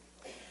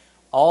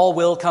 All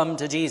will come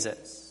to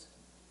Jesus.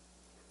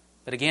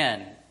 But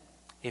again,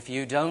 if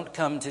you don't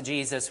come to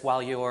Jesus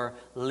while you're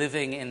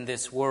living in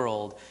this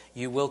world,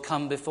 you will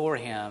come before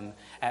Him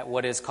at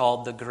what is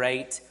called the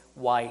Great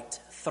White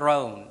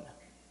Throne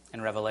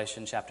in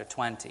Revelation chapter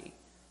 20.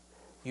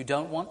 You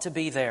don't want to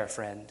be there,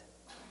 friend.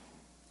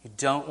 You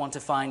don't want to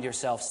find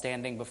yourself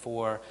standing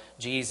before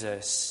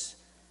Jesus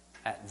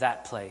at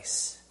that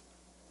place.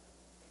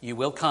 You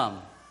will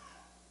come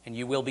and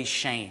you will be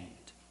shamed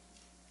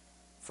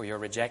for your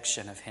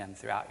rejection of Him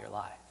throughout your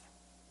life.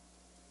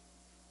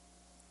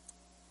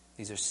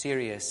 These are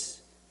serious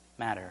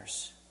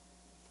matters.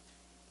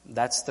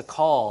 That's the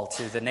call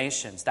to the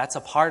nations. That's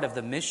a part of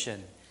the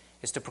mission,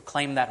 is to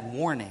proclaim that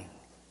warning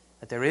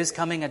that there is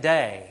coming a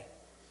day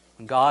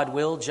when God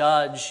will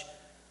judge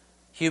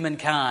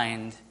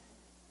humankind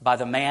by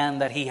the man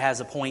that He has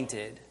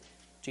appointed,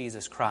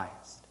 Jesus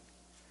Christ.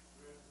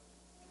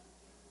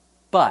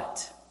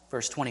 But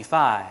verse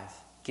 25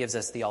 gives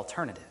us the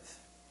alternative.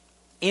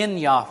 In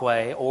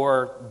Yahweh,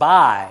 or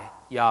by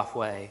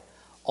Yahweh,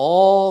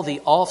 all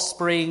the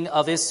offspring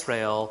of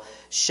Israel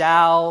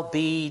shall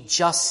be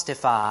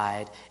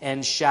justified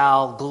and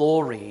shall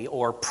glory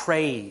or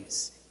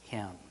praise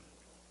Him.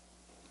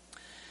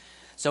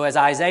 So as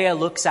Isaiah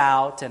looks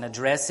out and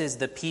addresses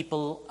the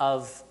people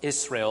of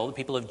Israel, the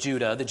people of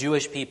Judah, the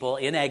Jewish people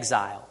in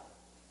exile,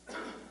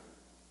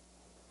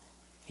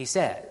 he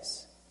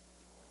says,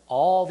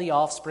 all the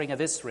offspring of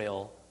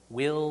Israel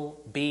will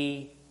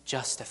be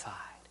justified.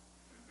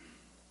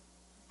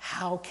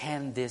 How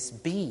can this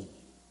be?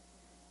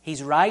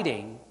 He's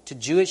writing to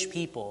Jewish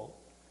people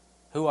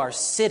who are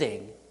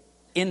sitting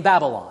in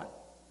Babylon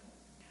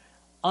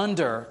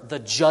under the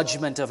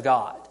judgment of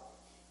God.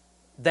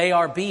 They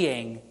are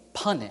being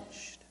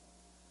punished.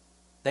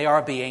 They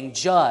are being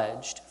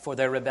judged for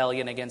their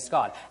rebellion against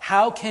God.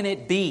 How can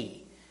it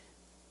be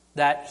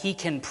that he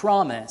can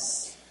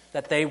promise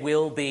that they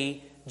will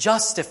be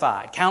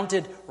justified,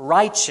 counted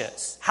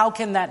righteous? How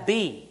can that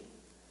be?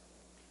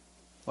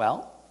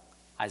 Well,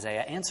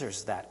 Isaiah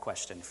answers that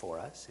question for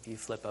us if you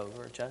flip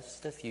over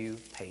just a few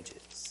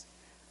pages.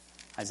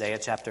 Isaiah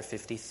chapter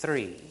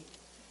 53.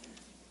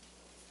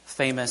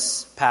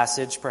 Famous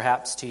passage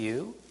perhaps to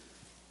you.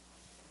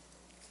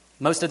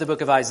 Most of the book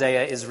of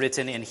Isaiah is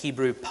written in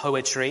Hebrew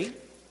poetry,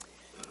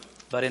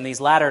 but in these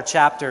latter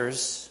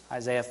chapters,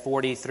 Isaiah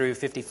 40 through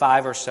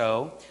 55 or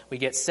so, we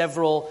get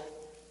several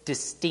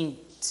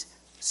distinct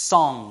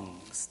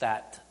songs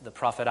that the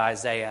prophet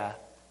Isaiah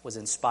was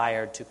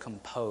inspired to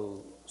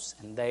compose,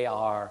 and they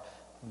are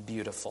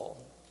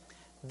beautiful.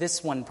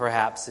 This one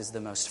perhaps is the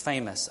most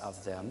famous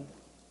of them.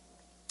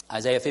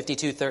 Isaiah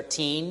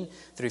 52:13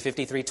 through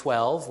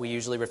 53:12, we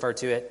usually refer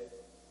to it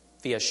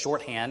via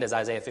shorthand as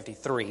Isaiah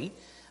 53,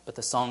 but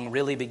the song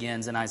really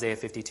begins in Isaiah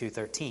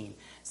 52:13.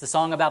 It's the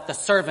song about the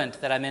servant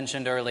that I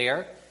mentioned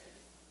earlier,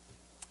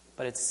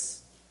 but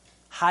it's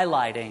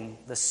highlighting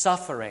the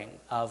suffering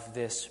of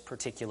this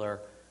particular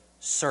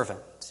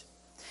servant.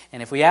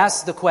 And if we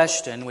ask the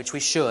question, which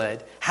we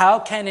should, how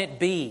can it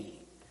be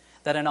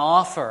that an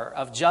offer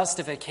of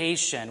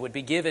justification would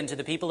be given to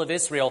the people of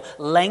Israel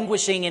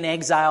languishing in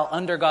exile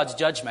under God's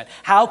judgment?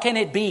 How can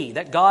it be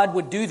that God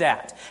would do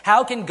that?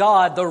 How can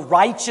God, the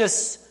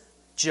righteous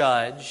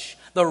judge,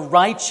 the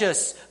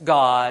righteous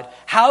God,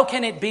 how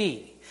can it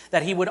be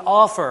that he would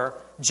offer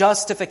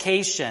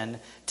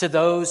justification to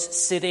those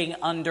sitting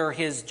under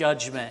his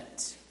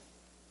judgment?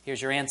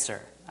 Here's your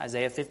answer.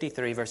 Isaiah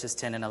 53 verses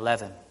 10 and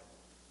 11.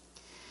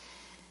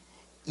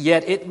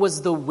 Yet it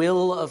was the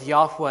will of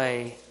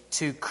Yahweh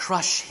to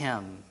crush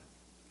him,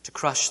 to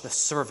crush the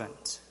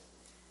servant.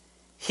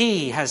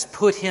 He has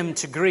put him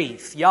to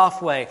grief.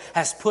 Yahweh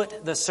has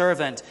put the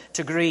servant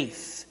to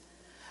grief.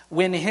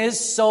 When his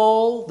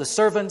soul, the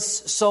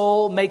servant's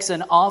soul, makes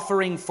an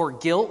offering for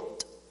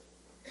guilt,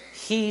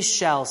 he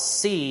shall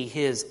see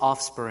his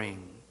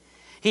offspring.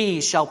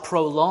 He shall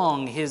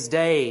prolong his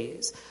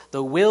days.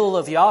 The will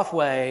of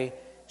Yahweh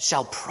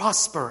shall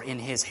prosper in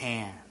his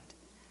hand.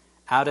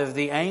 Out of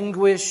the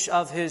anguish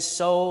of his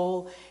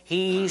soul,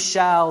 he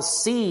shall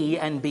see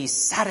and be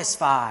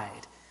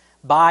satisfied.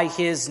 By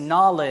his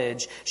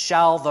knowledge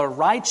shall the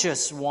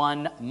righteous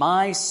one,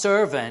 my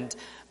servant,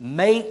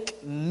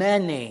 make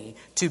many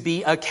to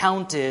be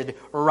accounted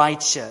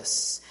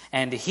righteous,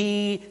 and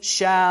he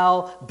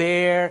shall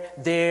bear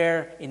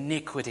their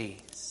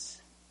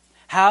iniquities.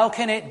 How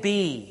can it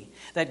be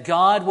that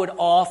God would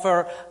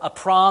offer a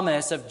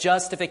promise of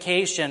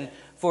justification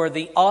for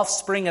the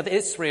offspring of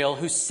Israel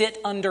who sit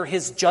under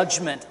his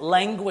judgment,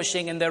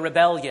 languishing in their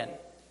rebellion?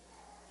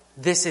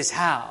 This is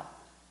how.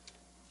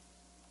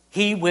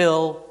 He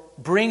will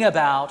bring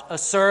about a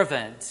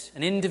servant,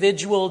 an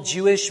individual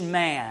Jewish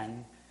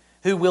man,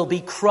 who will be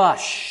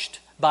crushed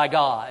by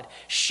God,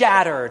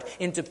 shattered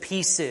into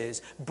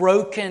pieces,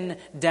 broken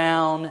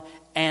down,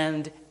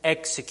 and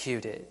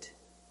executed.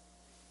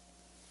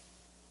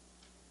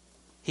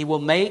 He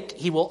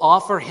will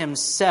offer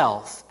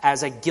himself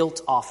as a guilt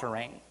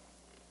offering.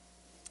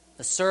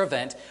 The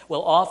servant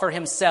will offer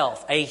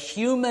himself, a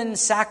human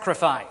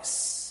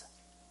sacrifice,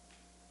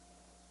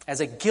 as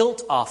a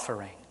guilt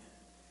offering.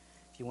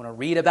 If you want to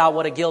read about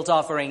what a guilt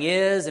offering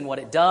is and what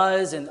it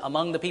does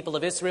among the people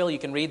of Israel, you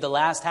can read the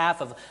last half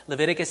of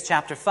Leviticus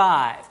chapter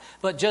 5.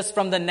 But just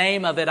from the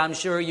name of it, I'm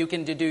sure you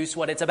can deduce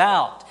what it's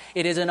about.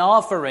 It is an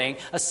offering,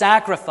 a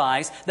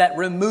sacrifice that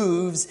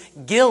removes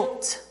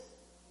guilt.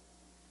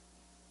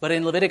 But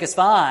in Leviticus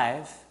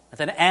 5,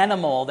 with an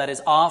animal that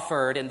is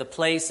offered in the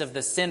place of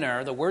the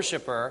sinner, the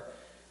worshiper,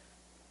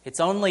 it's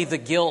only the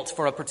guilt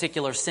for a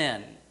particular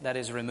sin that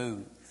is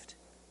removed.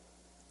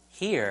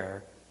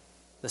 Here,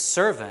 the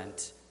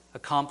servant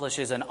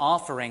accomplishes an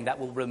offering that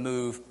will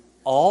remove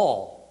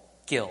all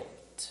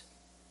guilt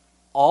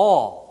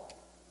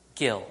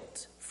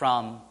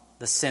from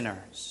the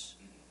sinners.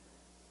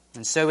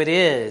 And so it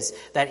is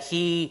that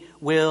he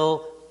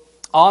will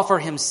offer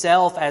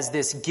himself as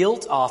this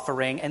guilt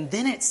offering, and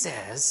then it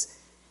says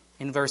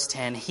in verse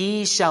 10,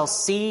 he shall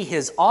see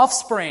his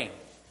offspring.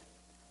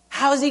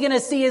 How is he going to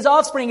see his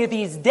offspring if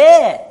he's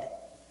dead?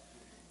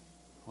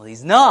 Well,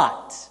 he's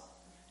not.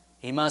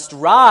 He must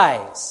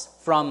rise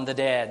from the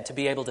dead to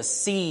be able to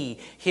see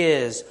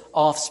his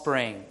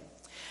offspring.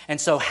 And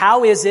so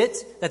how is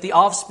it that the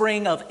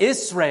offspring of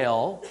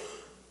Israel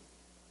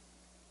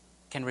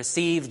can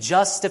receive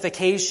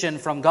justification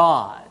from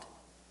God?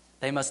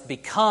 They must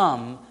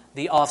become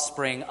the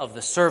offspring of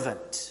the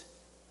servant.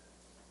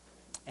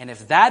 And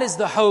if that is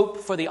the hope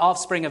for the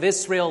offspring of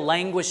Israel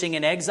languishing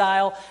in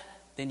exile,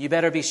 then you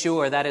better be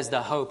sure that is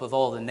the hope of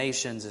all the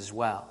nations as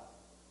well.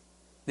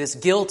 This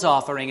guilt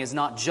offering is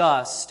not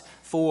just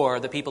for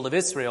the people of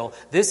Israel.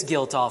 This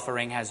guilt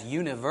offering has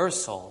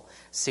universal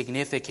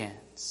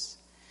significance.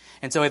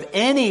 And so if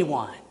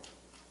anyone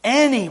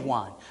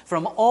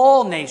from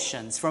all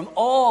nations, from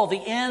all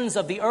the ends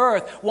of the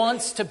earth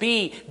wants to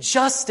be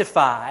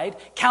justified,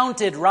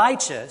 counted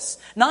righteous,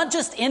 not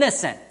just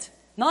innocent,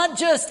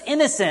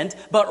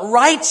 but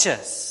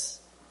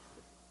righteous,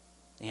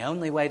 the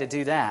only way to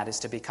do that is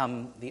to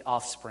become the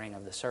offspring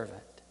of the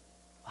servant.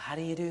 Well, how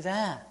do you do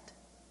that?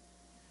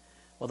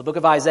 Well, the book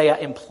of Isaiah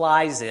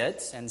implies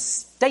it and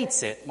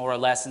states it more or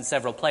less in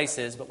several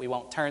places, but we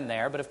won't turn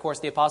there. But of course,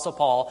 the Apostle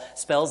Paul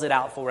spells it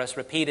out for us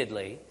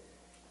repeatedly.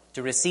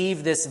 To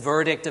receive this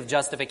verdict of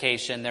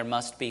justification, there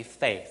must be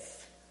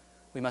faith.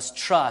 We must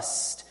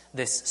trust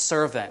this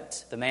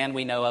servant, the man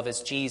we know of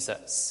as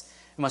Jesus.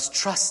 We must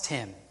trust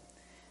him.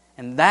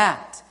 And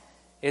that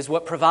is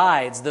what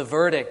provides the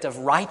verdict of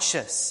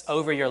righteous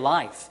over your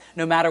life,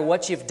 no matter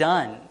what you've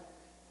done,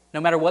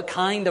 no matter what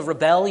kind of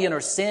rebellion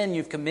or sin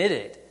you've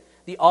committed.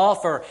 The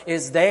offer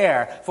is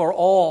there for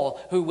all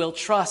who will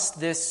trust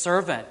this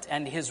servant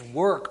and his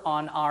work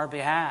on our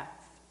behalf.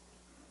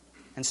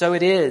 And so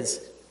it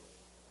is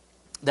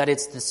that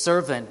it's the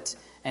servant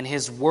and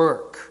his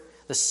work,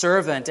 the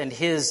servant and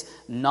his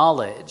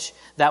knowledge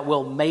that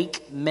will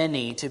make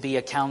many to be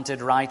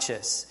accounted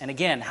righteous. And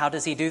again, how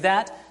does he do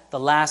that? The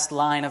last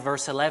line of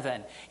verse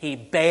 11. He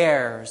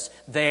bears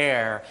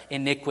their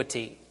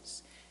iniquities.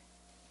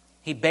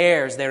 He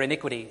bears their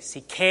iniquities.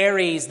 He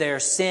carries their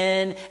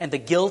sin and the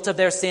guilt of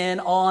their sin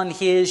on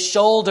his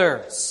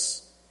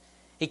shoulders.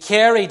 He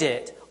carried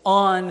it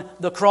on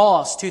the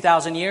cross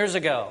 2,000 years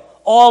ago.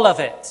 All of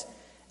it.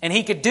 And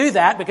he could do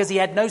that because he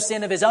had no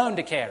sin of his own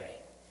to carry.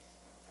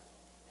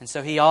 And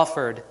so he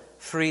offered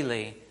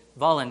freely,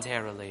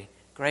 voluntarily,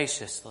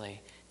 graciously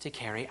to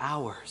carry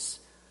ours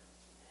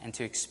and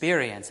to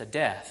experience a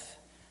death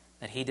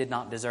that he did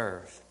not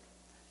deserve.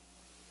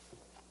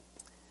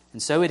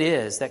 And so it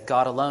is that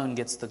God alone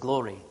gets the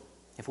glory.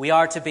 If we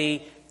are to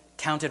be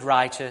counted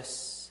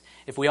righteous,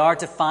 if we are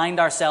to find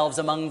ourselves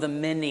among the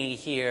many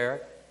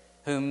here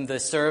whom the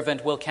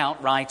servant will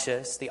count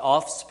righteous, the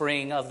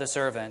offspring of the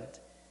servant,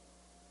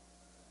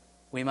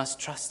 we must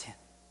trust him.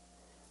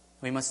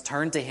 We must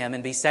turn to him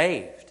and be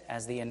saved,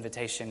 as the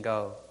invitation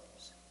goes.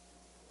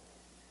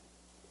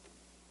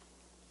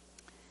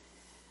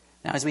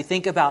 Now, as we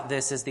think about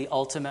this as the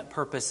ultimate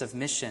purpose of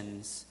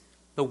missions,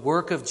 the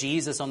work of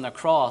Jesus on the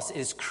cross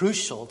is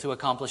crucial to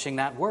accomplishing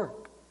that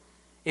work.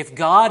 If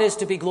God is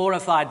to be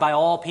glorified by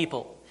all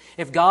people,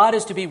 if God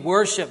is to be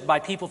worshipped by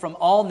people from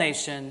all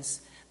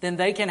nations, then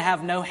they can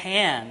have no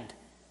hand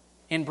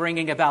in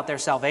bringing about their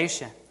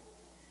salvation.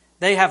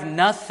 They have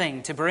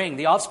nothing to bring.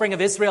 The offspring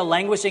of Israel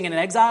languishing in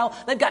exile,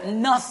 they've got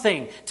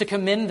nothing to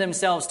commend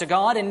themselves to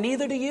God, and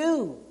neither do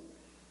you,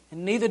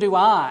 and neither do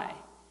I.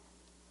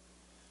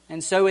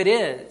 And so it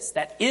is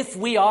that if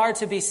we are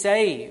to be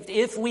saved,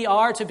 if we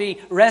are to be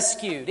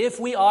rescued,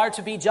 if we are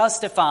to be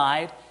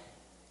justified,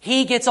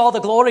 he gets all the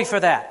glory for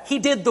that. He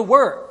did the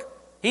work.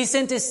 He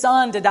sent his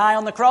son to die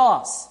on the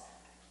cross.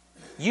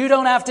 You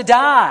don't have to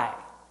die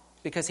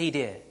because he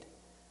did.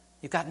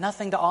 You've got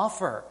nothing to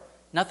offer,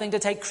 nothing to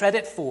take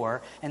credit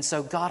for, and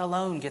so God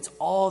alone gets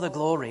all the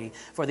glory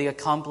for the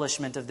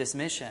accomplishment of this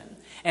mission.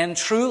 And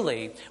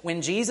truly,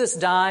 when Jesus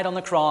died on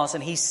the cross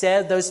and he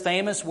said those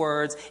famous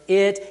words,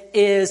 "It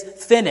is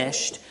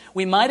finished,"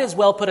 we might as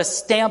well put a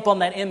stamp on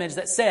that image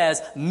that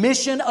says,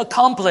 "Mission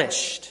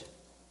accomplished."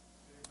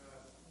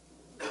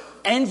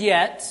 And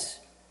yet,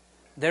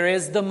 there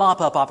is the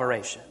mop-up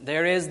operation.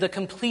 There is the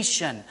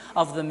completion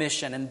of the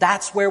mission, and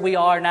that's where we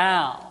are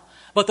now.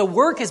 But the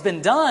work has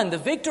been done. The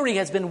victory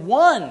has been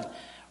won.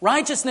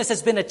 Righteousness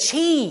has been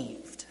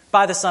achieved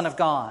by the Son of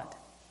God.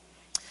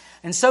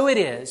 And so it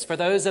is for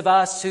those of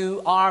us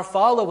who are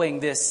following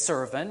this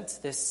servant,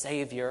 this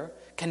Savior,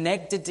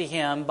 connected to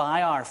him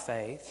by our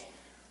faith.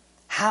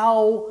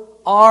 How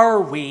are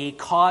we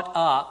caught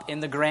up in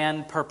the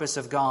grand purpose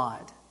of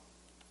God?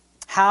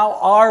 How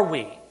are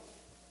we?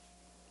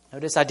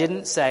 Notice I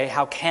didn't say,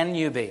 how can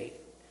you be?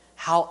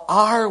 How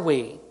are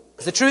we?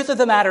 Because the truth of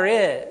the matter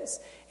is,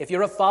 if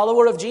you're a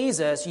follower of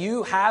Jesus,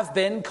 you have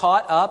been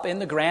caught up in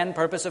the grand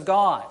purpose of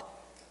God.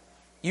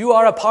 You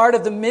are a part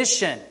of the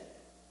mission.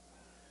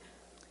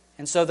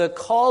 And so the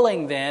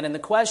calling then, and the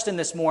question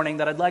this morning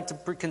that I'd like to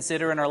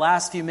consider in our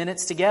last few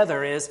minutes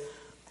together is,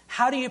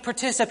 how do you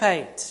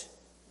participate?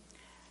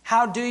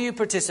 How do you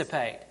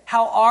participate?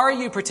 How are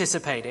you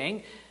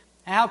participating?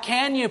 How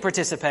can you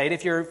participate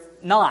if you're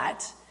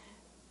not?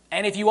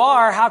 And if you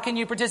are, how can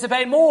you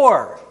participate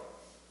more?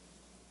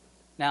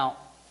 Now,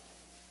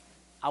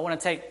 I want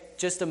to take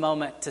just a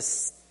moment to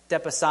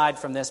step aside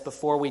from this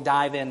before we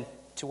dive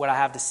into what I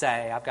have to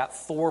say. I've got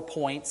 4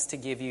 points to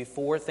give you,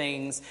 4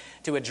 things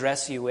to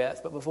address you with.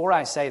 But before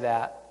I say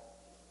that,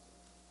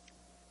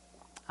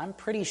 I'm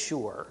pretty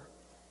sure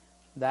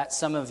that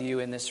some of you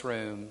in this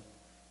room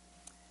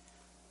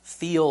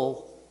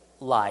feel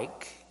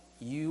like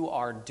you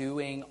are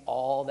doing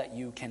all that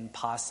you can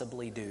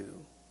possibly do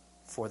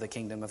for the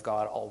kingdom of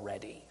God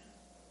already.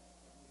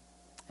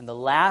 And the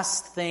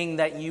last thing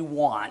that you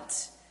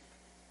want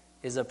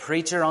is a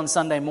preacher on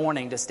Sunday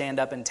morning to stand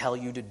up and tell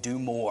you to do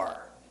more.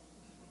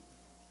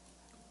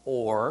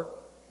 Or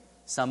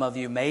some of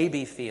you may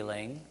be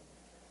feeling,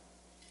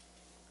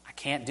 I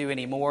can't do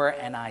any more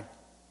and I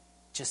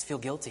just feel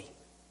guilty.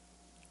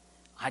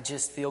 I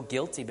just feel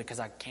guilty because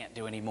I can't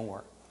do any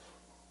more.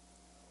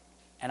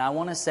 And I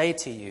want to say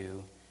to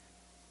you,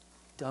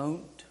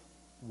 don't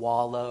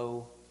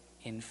wallow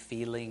in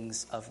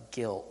feelings of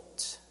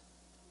guilt.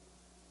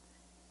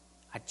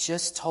 I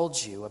just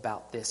told you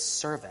about this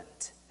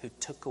servant who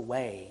took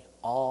away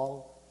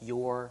all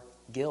your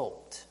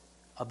guilt.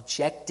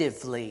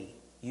 Objectively,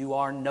 you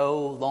are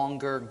no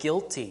longer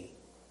guilty.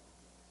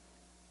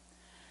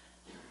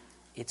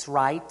 It's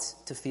right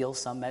to feel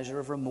some measure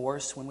of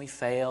remorse when we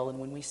fail and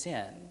when we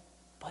sin,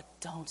 but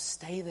don't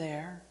stay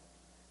there.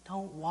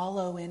 Don't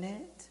wallow in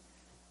it.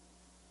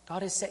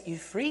 God has set you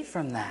free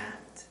from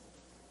that.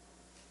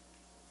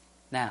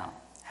 Now,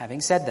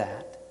 having said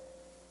that,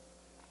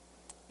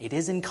 it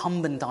is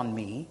incumbent on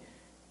me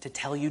to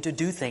tell you to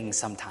do things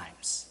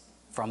sometimes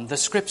from the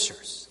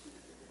Scriptures.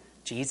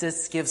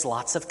 Jesus gives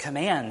lots of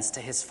commands to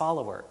his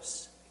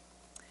followers.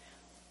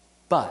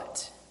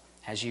 But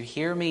as you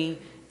hear me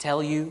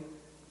tell you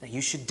that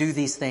you should do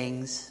these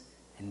things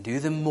and do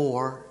them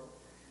more,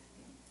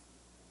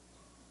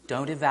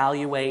 don't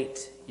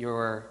evaluate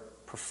your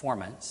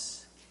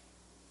performance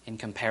in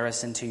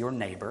comparison to your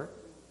neighbor.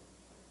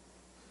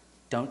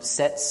 Don't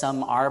set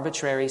some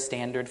arbitrary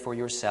standard for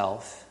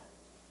yourself.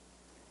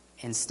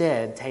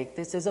 Instead, take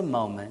this as a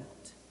moment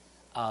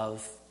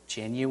of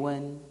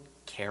genuine,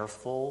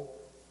 careful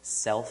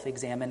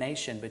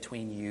self-examination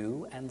between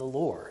you and the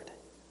Lord.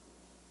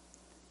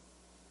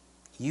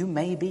 You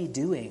may be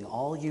doing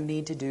all you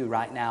need to do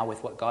right now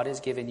with what God has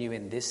given you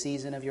in this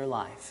season of your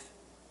life.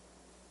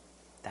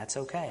 That's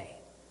okay.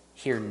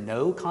 Hear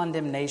no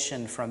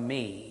condemnation from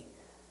me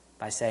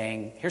by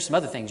saying, here's some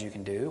other things you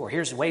can do, or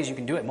here's ways you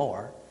can do it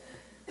more.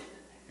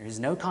 There is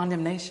no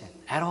condemnation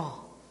at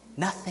all.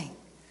 Nothing.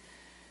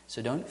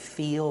 So don't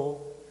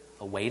feel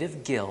a weight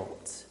of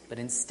guilt, but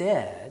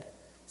instead,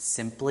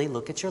 simply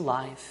look at your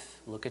life,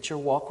 look at your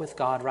walk with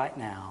God right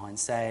now and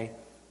say,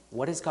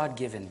 what has God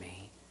given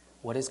me?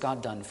 What has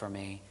God done for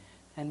me?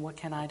 And what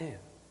can I do?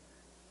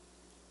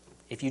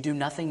 If you do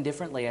nothing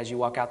differently as you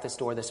walk out this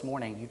door this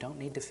morning, you don't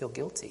need to feel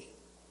guilty,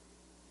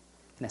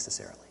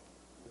 necessarily.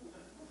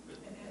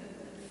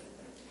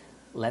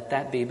 Let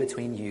that be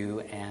between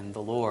you and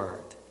the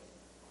Lord.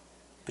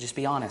 But just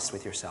be honest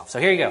with yourself. So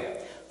here you go.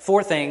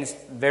 4 things,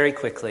 very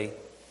quickly,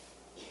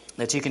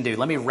 that you can do.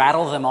 Let me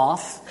rattle them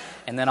off,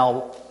 and then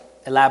I'll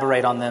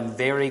elaborate on them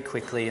very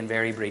quickly and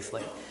very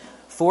briefly.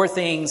 4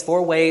 things,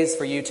 4 ways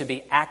for you to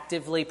be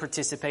actively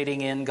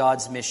participating in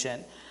God's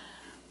mission.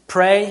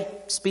 Pray,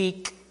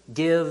 speak,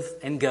 give,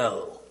 and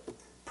go.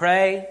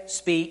 Pray,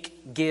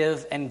 speak,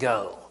 give, and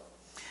go.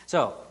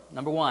 So,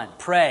 number 1,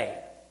 pray,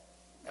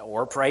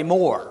 or pray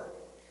more.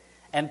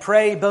 And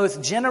pray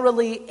both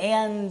generally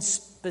and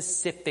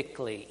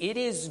specifically. It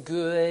is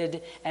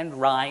good and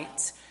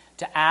right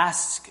to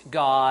ask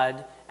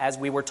God, as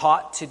we were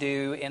taught to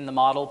do in the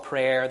model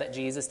prayer that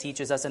Jesus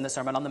teaches us in the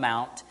Sermon on the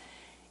Mount,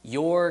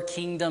 your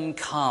kingdom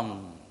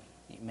come.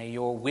 May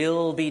your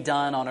will be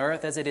done on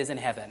earth as it is in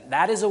heaven.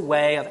 That is a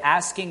way of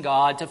asking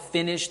God to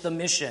finish the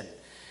mission.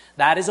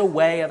 That is a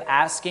way of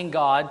asking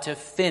God to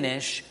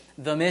finish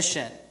the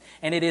mission.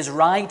 And it is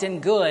right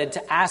and good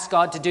to ask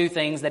God to do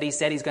things that he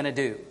said he's going to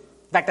do.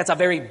 In fact, that's a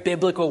very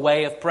biblical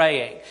way of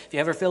praying. If you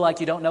ever feel like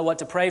you don't know what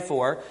to pray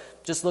for,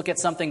 just look at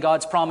something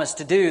God's promised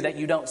to do that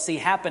you don't see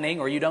happening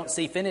or you don't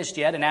see finished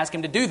yet and ask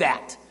him to do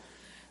that.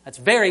 That's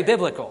very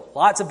biblical.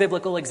 Lots of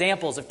biblical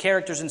examples of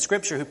characters in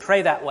Scripture who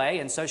pray that way,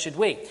 and so should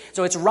we.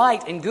 So it's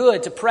right and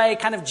good to pray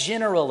kind of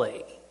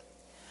generally.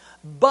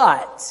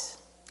 But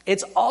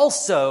it's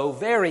also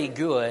very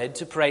good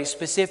to pray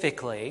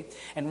specifically.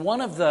 And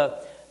one of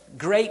the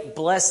great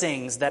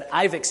blessings that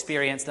I've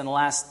experienced in the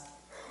last,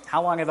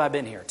 how long have I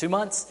been here? 2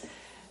 months?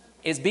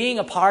 Is being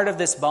a part of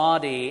this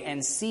body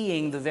and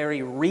seeing the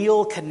very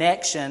real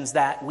connections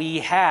that we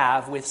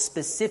have with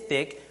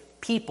specific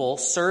people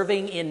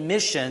serving in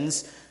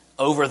missions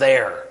over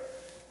there,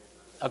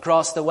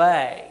 across the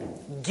way.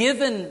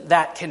 Given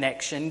that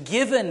connection,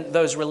 given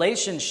those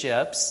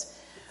relationships,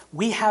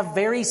 we have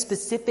very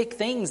specific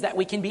things that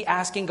we can be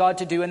asking God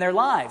to do in their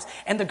lives.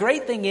 And the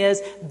great thing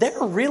is,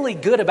 they're really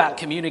good about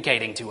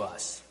communicating to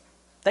us.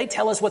 They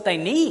tell us what they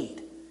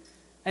need.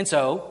 And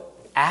so,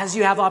 as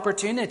you have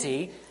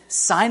opportunity,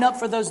 sign up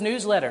for those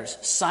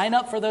newsletters, sign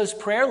up for those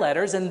prayer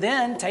letters, and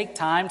then take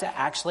time to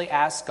actually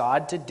ask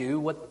God to do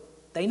what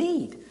they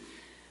need.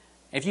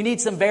 If you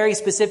need some very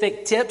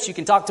specific tips, you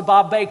can talk to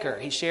Bob Baker.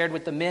 He shared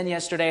with the men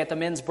yesterday at the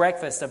men's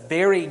breakfast a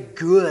very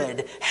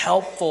good,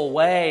 helpful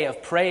way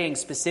of praying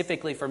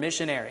specifically for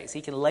missionaries.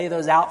 He can lay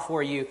those out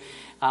for you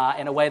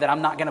in a way that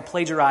I'm not going to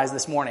plagiarize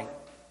this morning.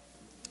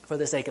 for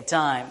the sake of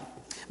time.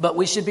 But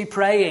we should be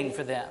praying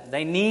for them.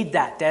 They need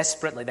that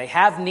desperately. They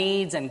have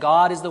needs, and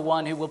God is the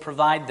one who will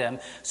provide them.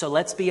 So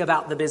let's be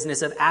about the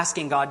business of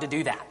asking God to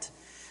do that.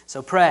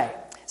 So pray.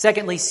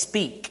 Secondly,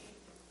 speak.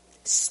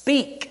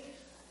 Speak.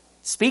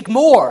 Speak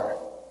more.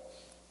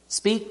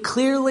 Speak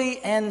clearly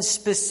and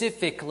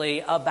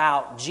specifically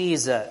about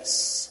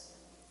Jesus.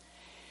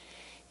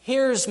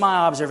 Here's my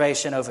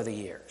observation over the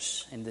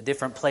years in the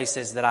different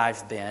places that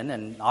I've been,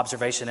 and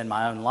observation in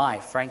my own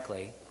life,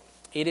 frankly.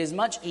 It is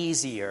much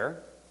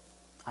easier,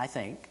 I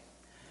think,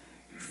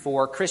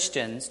 for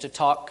Christians to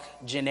talk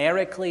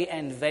generically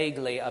and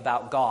vaguely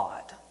about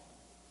God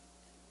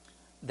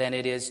than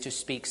it is to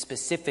speak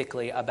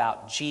specifically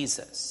about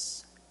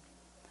Jesus.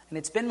 And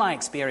it's been my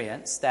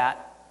experience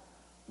that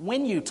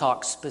when you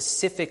talk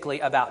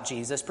specifically about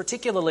Jesus,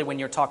 particularly when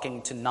you're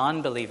talking to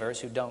non-believers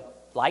who don't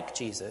like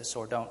Jesus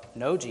or don't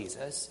know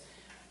Jesus,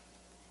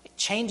 it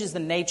changes the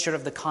nature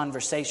of the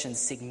conversation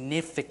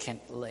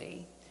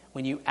significantly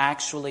when you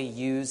actually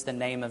use the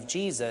name of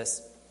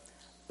Jesus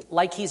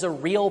like he's a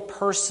real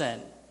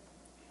person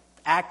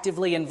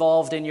actively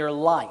involved in your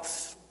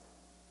life.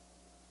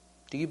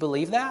 Do you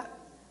believe that?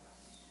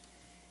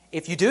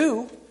 If you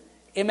do,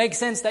 it makes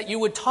sense that you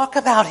would talk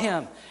about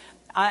him.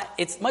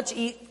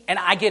 And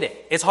I get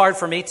it. It's hard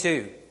for me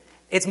too.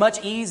 It's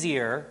much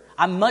easier.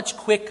 I'm much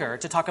quicker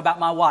to talk about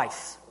my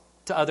wife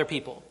to other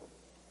people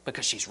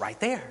because she's right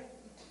there.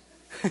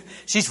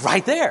 She's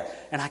right there.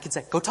 And I can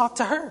say, go talk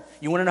to her.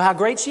 You want to know how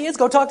great she is?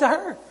 Go talk to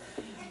her.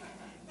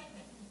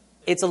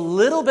 It's a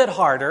little bit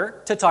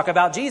harder to talk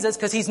about Jesus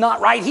because he's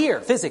not right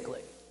here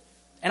physically.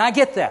 And I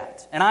get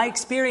that. And I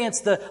experience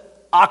the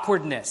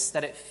awkwardness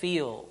that it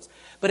feels.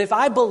 But if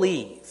I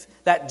believe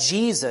that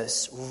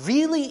Jesus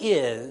really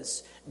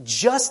is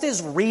just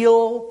as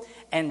real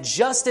and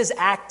just as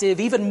active,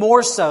 even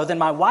more so than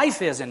my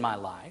wife is in my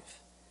life,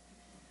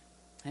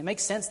 it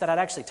makes sense that I'd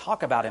actually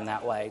talk about him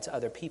that way to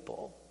other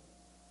people.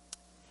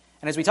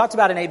 And as we talked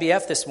about in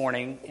ABF this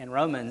morning in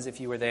Romans, if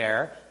you were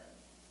there,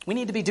 we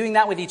need to be doing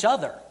that with each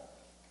other.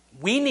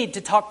 We need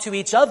to talk to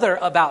each other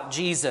about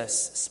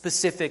Jesus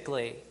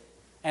specifically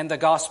and the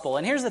gospel.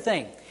 And here's the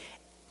thing.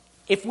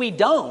 If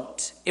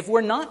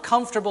we're not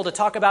comfortable to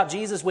talk about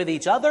Jesus with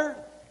each other,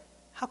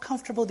 how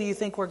comfortable do you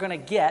think we're going to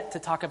get to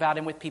talk about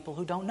him with people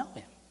who don't know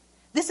him?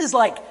 This is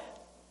like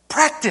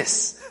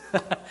practice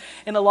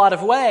in a lot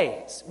of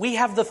ways. We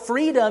have the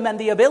freedom and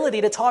the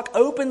ability to talk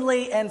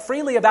openly and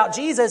freely about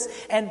Jesus,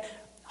 and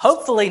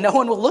hopefully no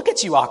one will look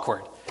at you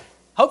awkward.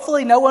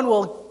 Hopefully no one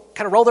will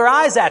kind of roll their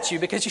eyes at you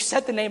because you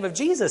said the name of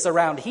Jesus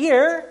around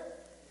here.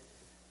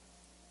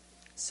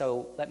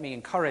 So let me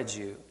encourage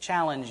you,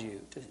 challenge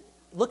you to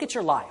look at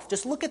your life.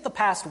 Just look at the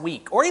past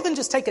week, or even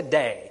just take a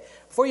day.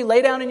 Before you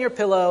lay down in your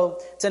pillow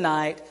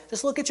tonight,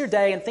 just look at your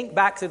day and think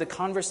back through the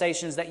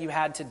conversations that you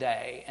had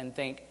today and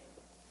think,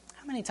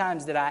 how many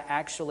times did I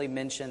actually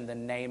mention the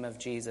name of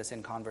Jesus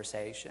in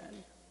conversation?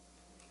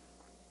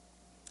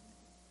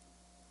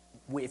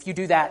 If you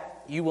do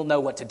that, you will know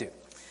what to do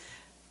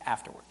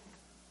afterward.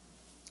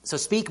 So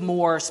speak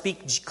more,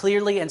 speak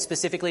clearly and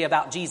specifically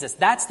about Jesus.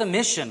 That's the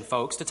mission,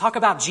 folks, to talk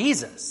about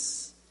Jesus.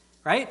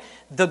 Right?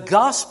 The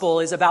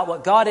gospel is about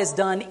what God has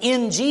done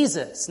in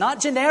Jesus,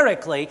 not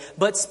generically,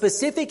 but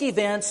specific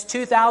events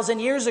 2,000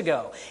 years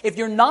ago. If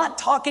you're not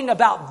talking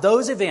about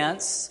those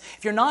events,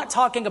 if you're not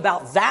talking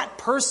about that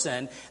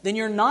person, then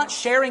you're not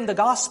sharing the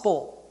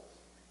gospel.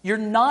 You're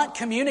not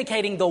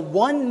communicating the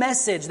one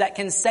message that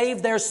can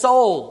save their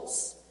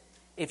souls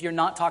if you're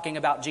not talking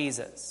about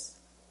Jesus.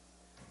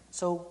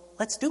 So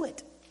let's do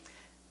it.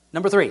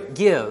 Number 3,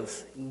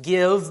 give.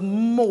 Give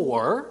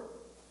more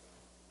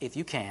if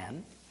you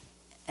can.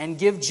 And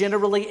give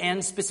generally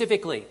and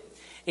specifically.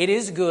 It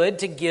is good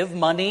to give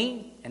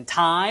money and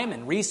time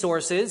and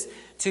resources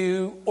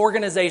to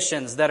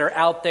organizations that are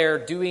out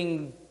there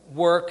doing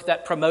work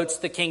that promotes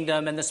the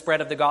kingdom and the spread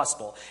of the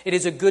gospel. It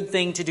is a good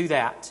thing to do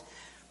that.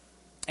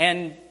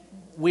 And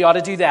we ought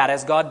to do that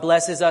as God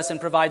blesses us and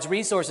provides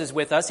resources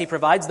with us. He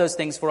provides those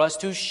things for us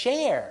to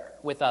share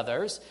with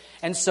others.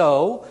 And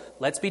so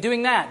let's be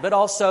doing that. But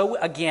also,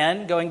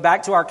 again, going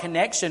back to our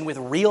connection with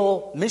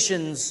real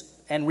missions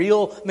and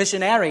real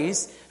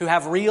missionaries who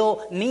have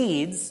real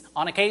needs.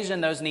 On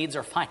occasion, those needs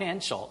are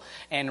financial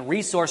and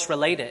resource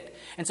related.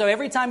 And so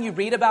every time you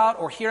read about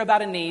or hear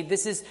about a need,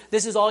 this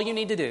is all you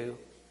need to do.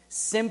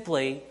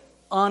 Simply,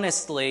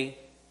 honestly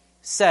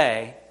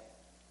say,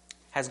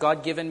 has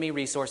God given me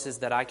resources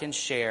that I can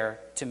share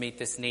to meet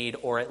this need,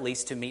 or at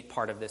least to meet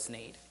part of this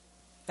need?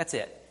 That's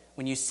it.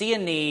 When you see a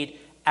need,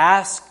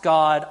 ask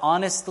God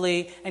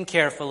honestly and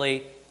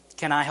carefully,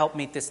 can I help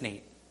meet this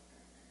need?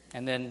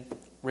 And then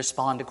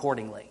respond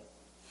accordingly.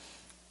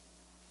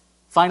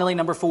 Finally,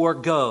 number 4,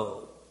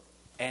 go.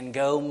 And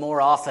go more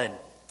often,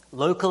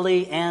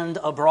 locally and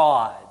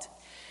abroad.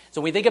 So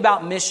when we think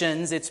about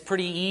missions, it's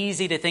pretty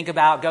easy to think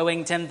about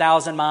going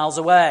 10,000 miles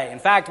away. In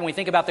fact, when we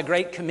think about the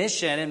Great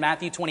Commission in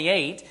Matthew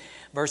 28,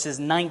 verses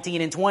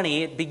 19 and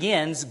 20, it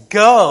begins,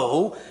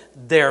 go,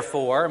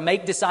 therefore,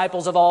 make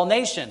disciples of all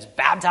nations,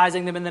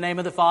 baptizing them in the name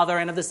of the Father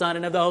and of the Son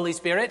and of the Holy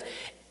Spirit,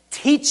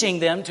 teaching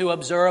them to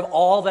observe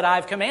all that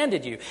I've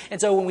commanded you. And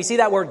so when we see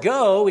that word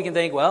go, we can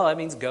think, well, that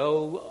means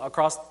go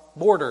across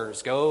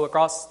borders, go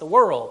across the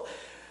world.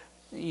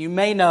 You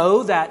may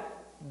know that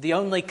the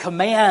only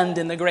command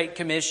in the Great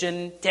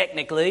Commission,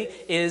 technically,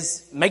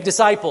 is make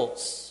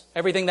disciples.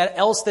 Everything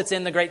else that's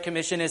in the Great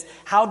Commission is,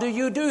 how do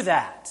you do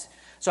that?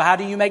 So how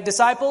do you make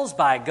disciples?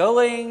 By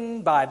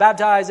going, by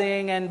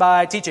baptizing, and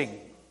by teaching.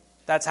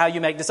 That's how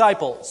you make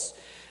disciples.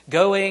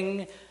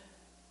 Going,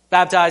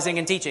 baptizing,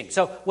 and teaching.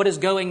 So what does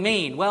going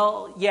mean?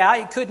 Well, yeah,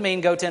 it could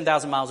mean go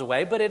 10,000 miles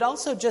away, but it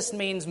also just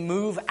means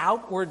move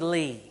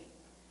outwardly.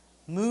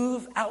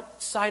 Move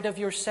outside of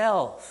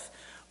yourself.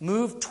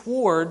 Move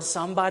toward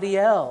somebody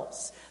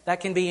else.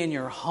 That can be in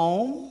your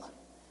home.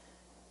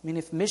 I mean,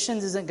 if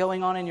missions isn't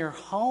going on in your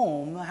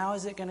home, how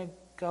is it going to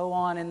go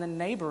on in the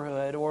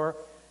neighborhood or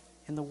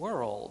in the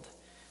world?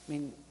 I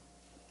mean,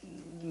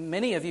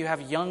 many of you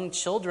have young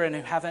children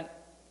who haven't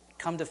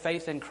come to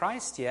faith in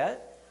Christ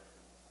yet.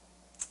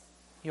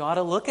 You ought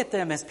to look at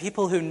them as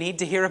people who need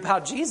to hear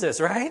about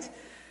Jesus, right?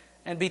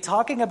 And be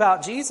talking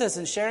about Jesus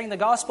and sharing the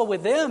gospel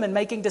with them and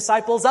making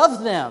disciples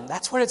of them.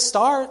 That's where it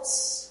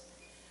starts.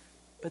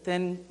 But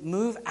then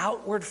move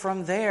outward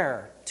from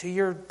there to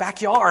your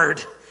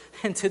backyard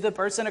and to the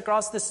person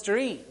across the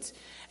street.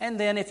 And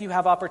then if you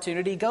have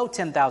opportunity, go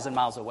 10,000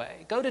 miles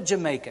away. Go to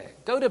Jamaica.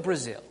 Go to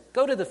Brazil.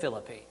 Go to the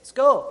Philippines.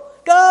 Go.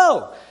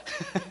 Go!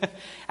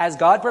 As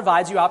God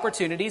provides you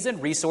opportunities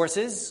and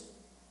resources,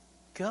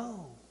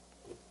 go.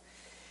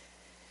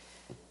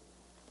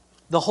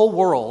 The whole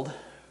world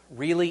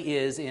really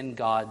is in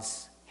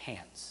God's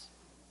hands.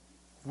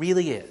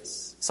 Really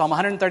is. Psalm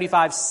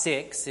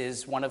 135:6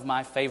 is one of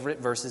my favorite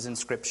verses in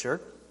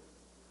Scripture.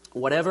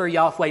 Whatever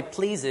Yahweh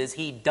pleases,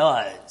 He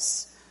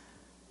does.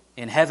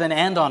 In heaven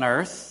and on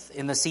earth,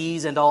 in the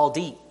seas and all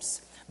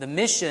deeps. The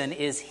mission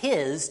is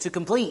His to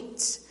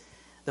complete.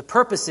 The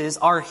purposes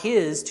are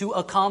His to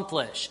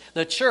accomplish.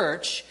 The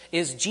church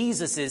is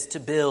Jesus's to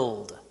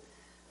build.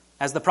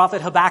 As the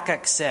prophet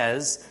Habakkuk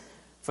says,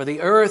 for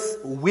the earth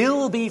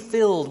will be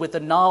filled with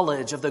the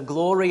knowledge of the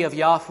glory of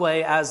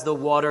Yahweh as the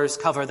waters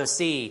cover the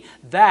sea.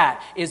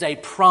 That is a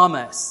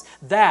promise.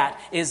 That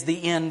is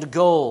the end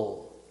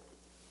goal.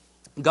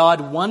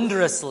 God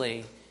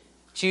wondrously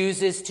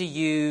chooses to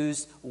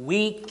use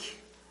weak,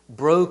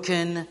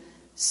 broken,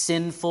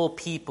 sinful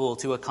people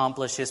to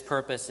accomplish His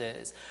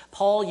purposes.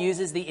 Paul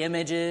uses the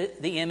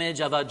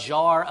image of a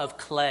jar of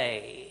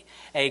clay,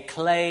 a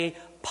clay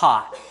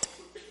pot,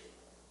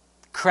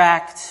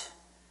 cracked,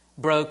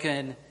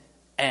 broken,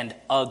 and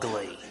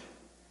ugly,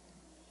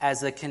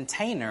 as a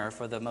container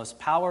for the most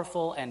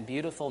powerful and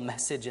beautiful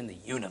message in the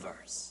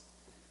universe.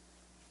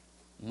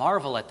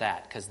 Marvel at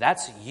that, because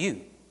that's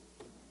you,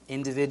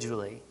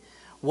 individually.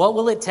 What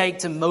will it take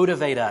to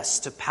motivate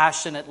us to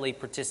passionately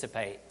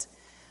participate?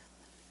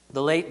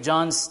 The late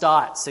John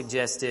Stott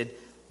suggested,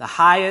 the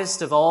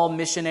highest of all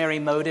missionary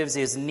motives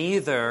is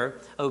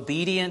neither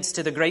obedience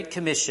to the Great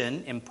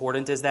Commission,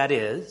 important as that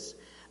is,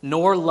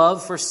 nor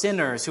love for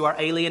sinners who are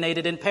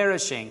alienated and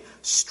perishing,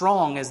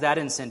 strong as that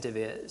incentive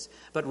is,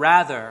 but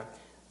rather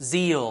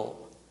zeal,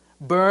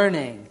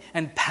 burning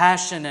and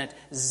passionate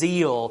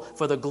zeal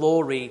for the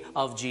glory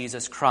of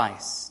Jesus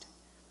Christ.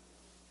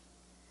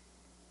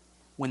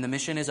 When the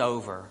mission is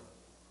over,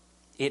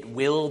 it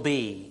will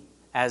be,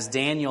 as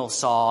Daniel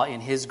saw in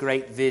his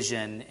great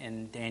vision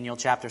in Daniel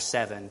chapter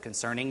 7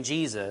 concerning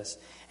Jesus,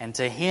 and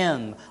to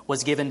Him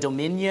was given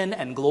dominion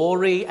and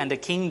glory and a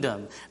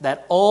kingdom,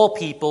 that all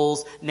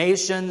peoples,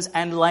 nations,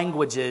 and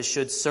languages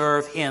should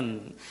serve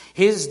Him.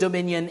 His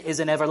dominion is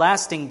an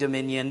everlasting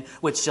dominion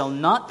which shall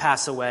not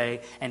pass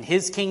away, and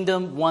His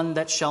kingdom one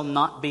that shall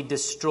not be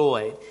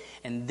destroyed.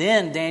 And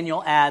then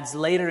Daniel adds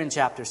later in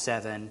chapter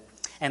 7,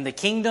 and the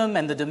kingdom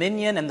and the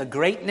dominion and the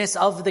greatness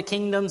of the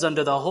kingdoms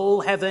under the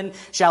whole heaven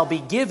shall be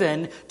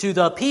given to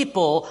the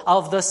people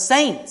of the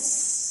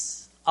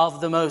saints of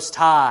the Most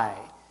High.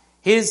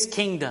 His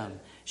kingdom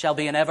shall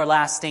be an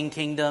everlasting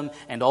kingdom,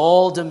 and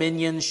all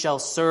dominions shall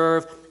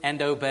serve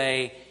and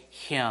obey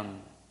Him.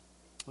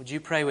 Would you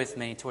pray with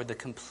me toward the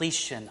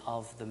completion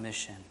of the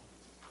mission?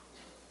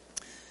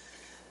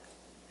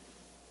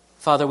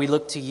 Father, we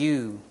look to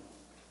You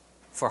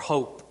for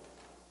hope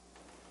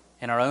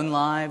in our own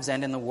lives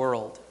and in the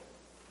world.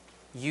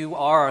 You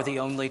are the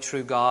only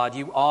true God.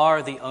 You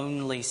are the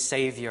only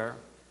Savior.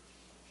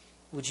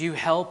 Would You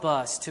help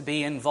us to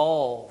be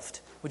involved?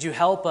 Would You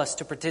help us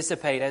to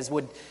participate as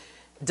would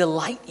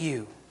delight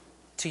You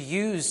to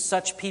use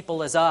such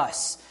people as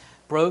us,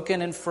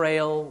 broken and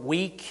frail,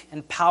 weak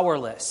and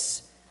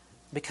powerless,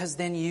 because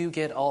then You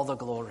get all the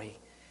glory.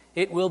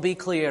 It will be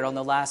clear on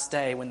the last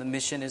day when the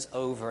mission is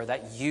over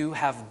that You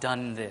have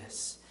done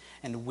this,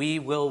 and we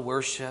will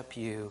worship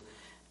You.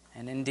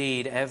 And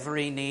indeed,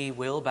 every knee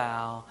will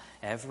bow,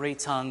 every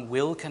tongue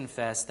will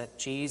confess that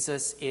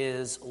Jesus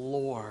is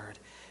Lord,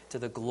 to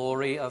the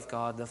glory of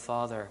God the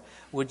Father.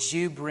 Would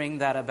You bring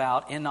that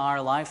about in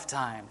our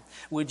lifetime?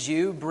 Would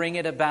You bring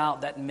it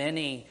about that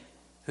many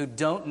who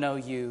don't know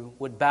You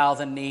would bow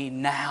the knee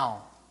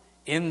now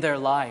in their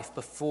life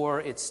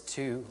before it's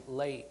too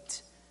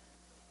late?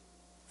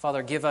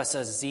 Father, give us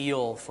a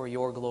zeal for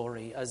your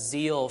glory, a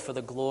zeal for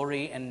the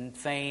glory and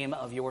fame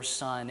of your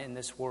Son in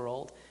this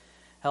world.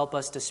 Help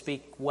us to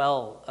speak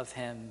well of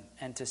him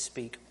and to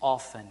speak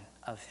often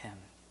of him.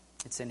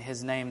 It's in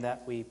his name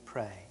that we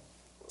pray.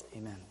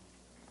 Amen.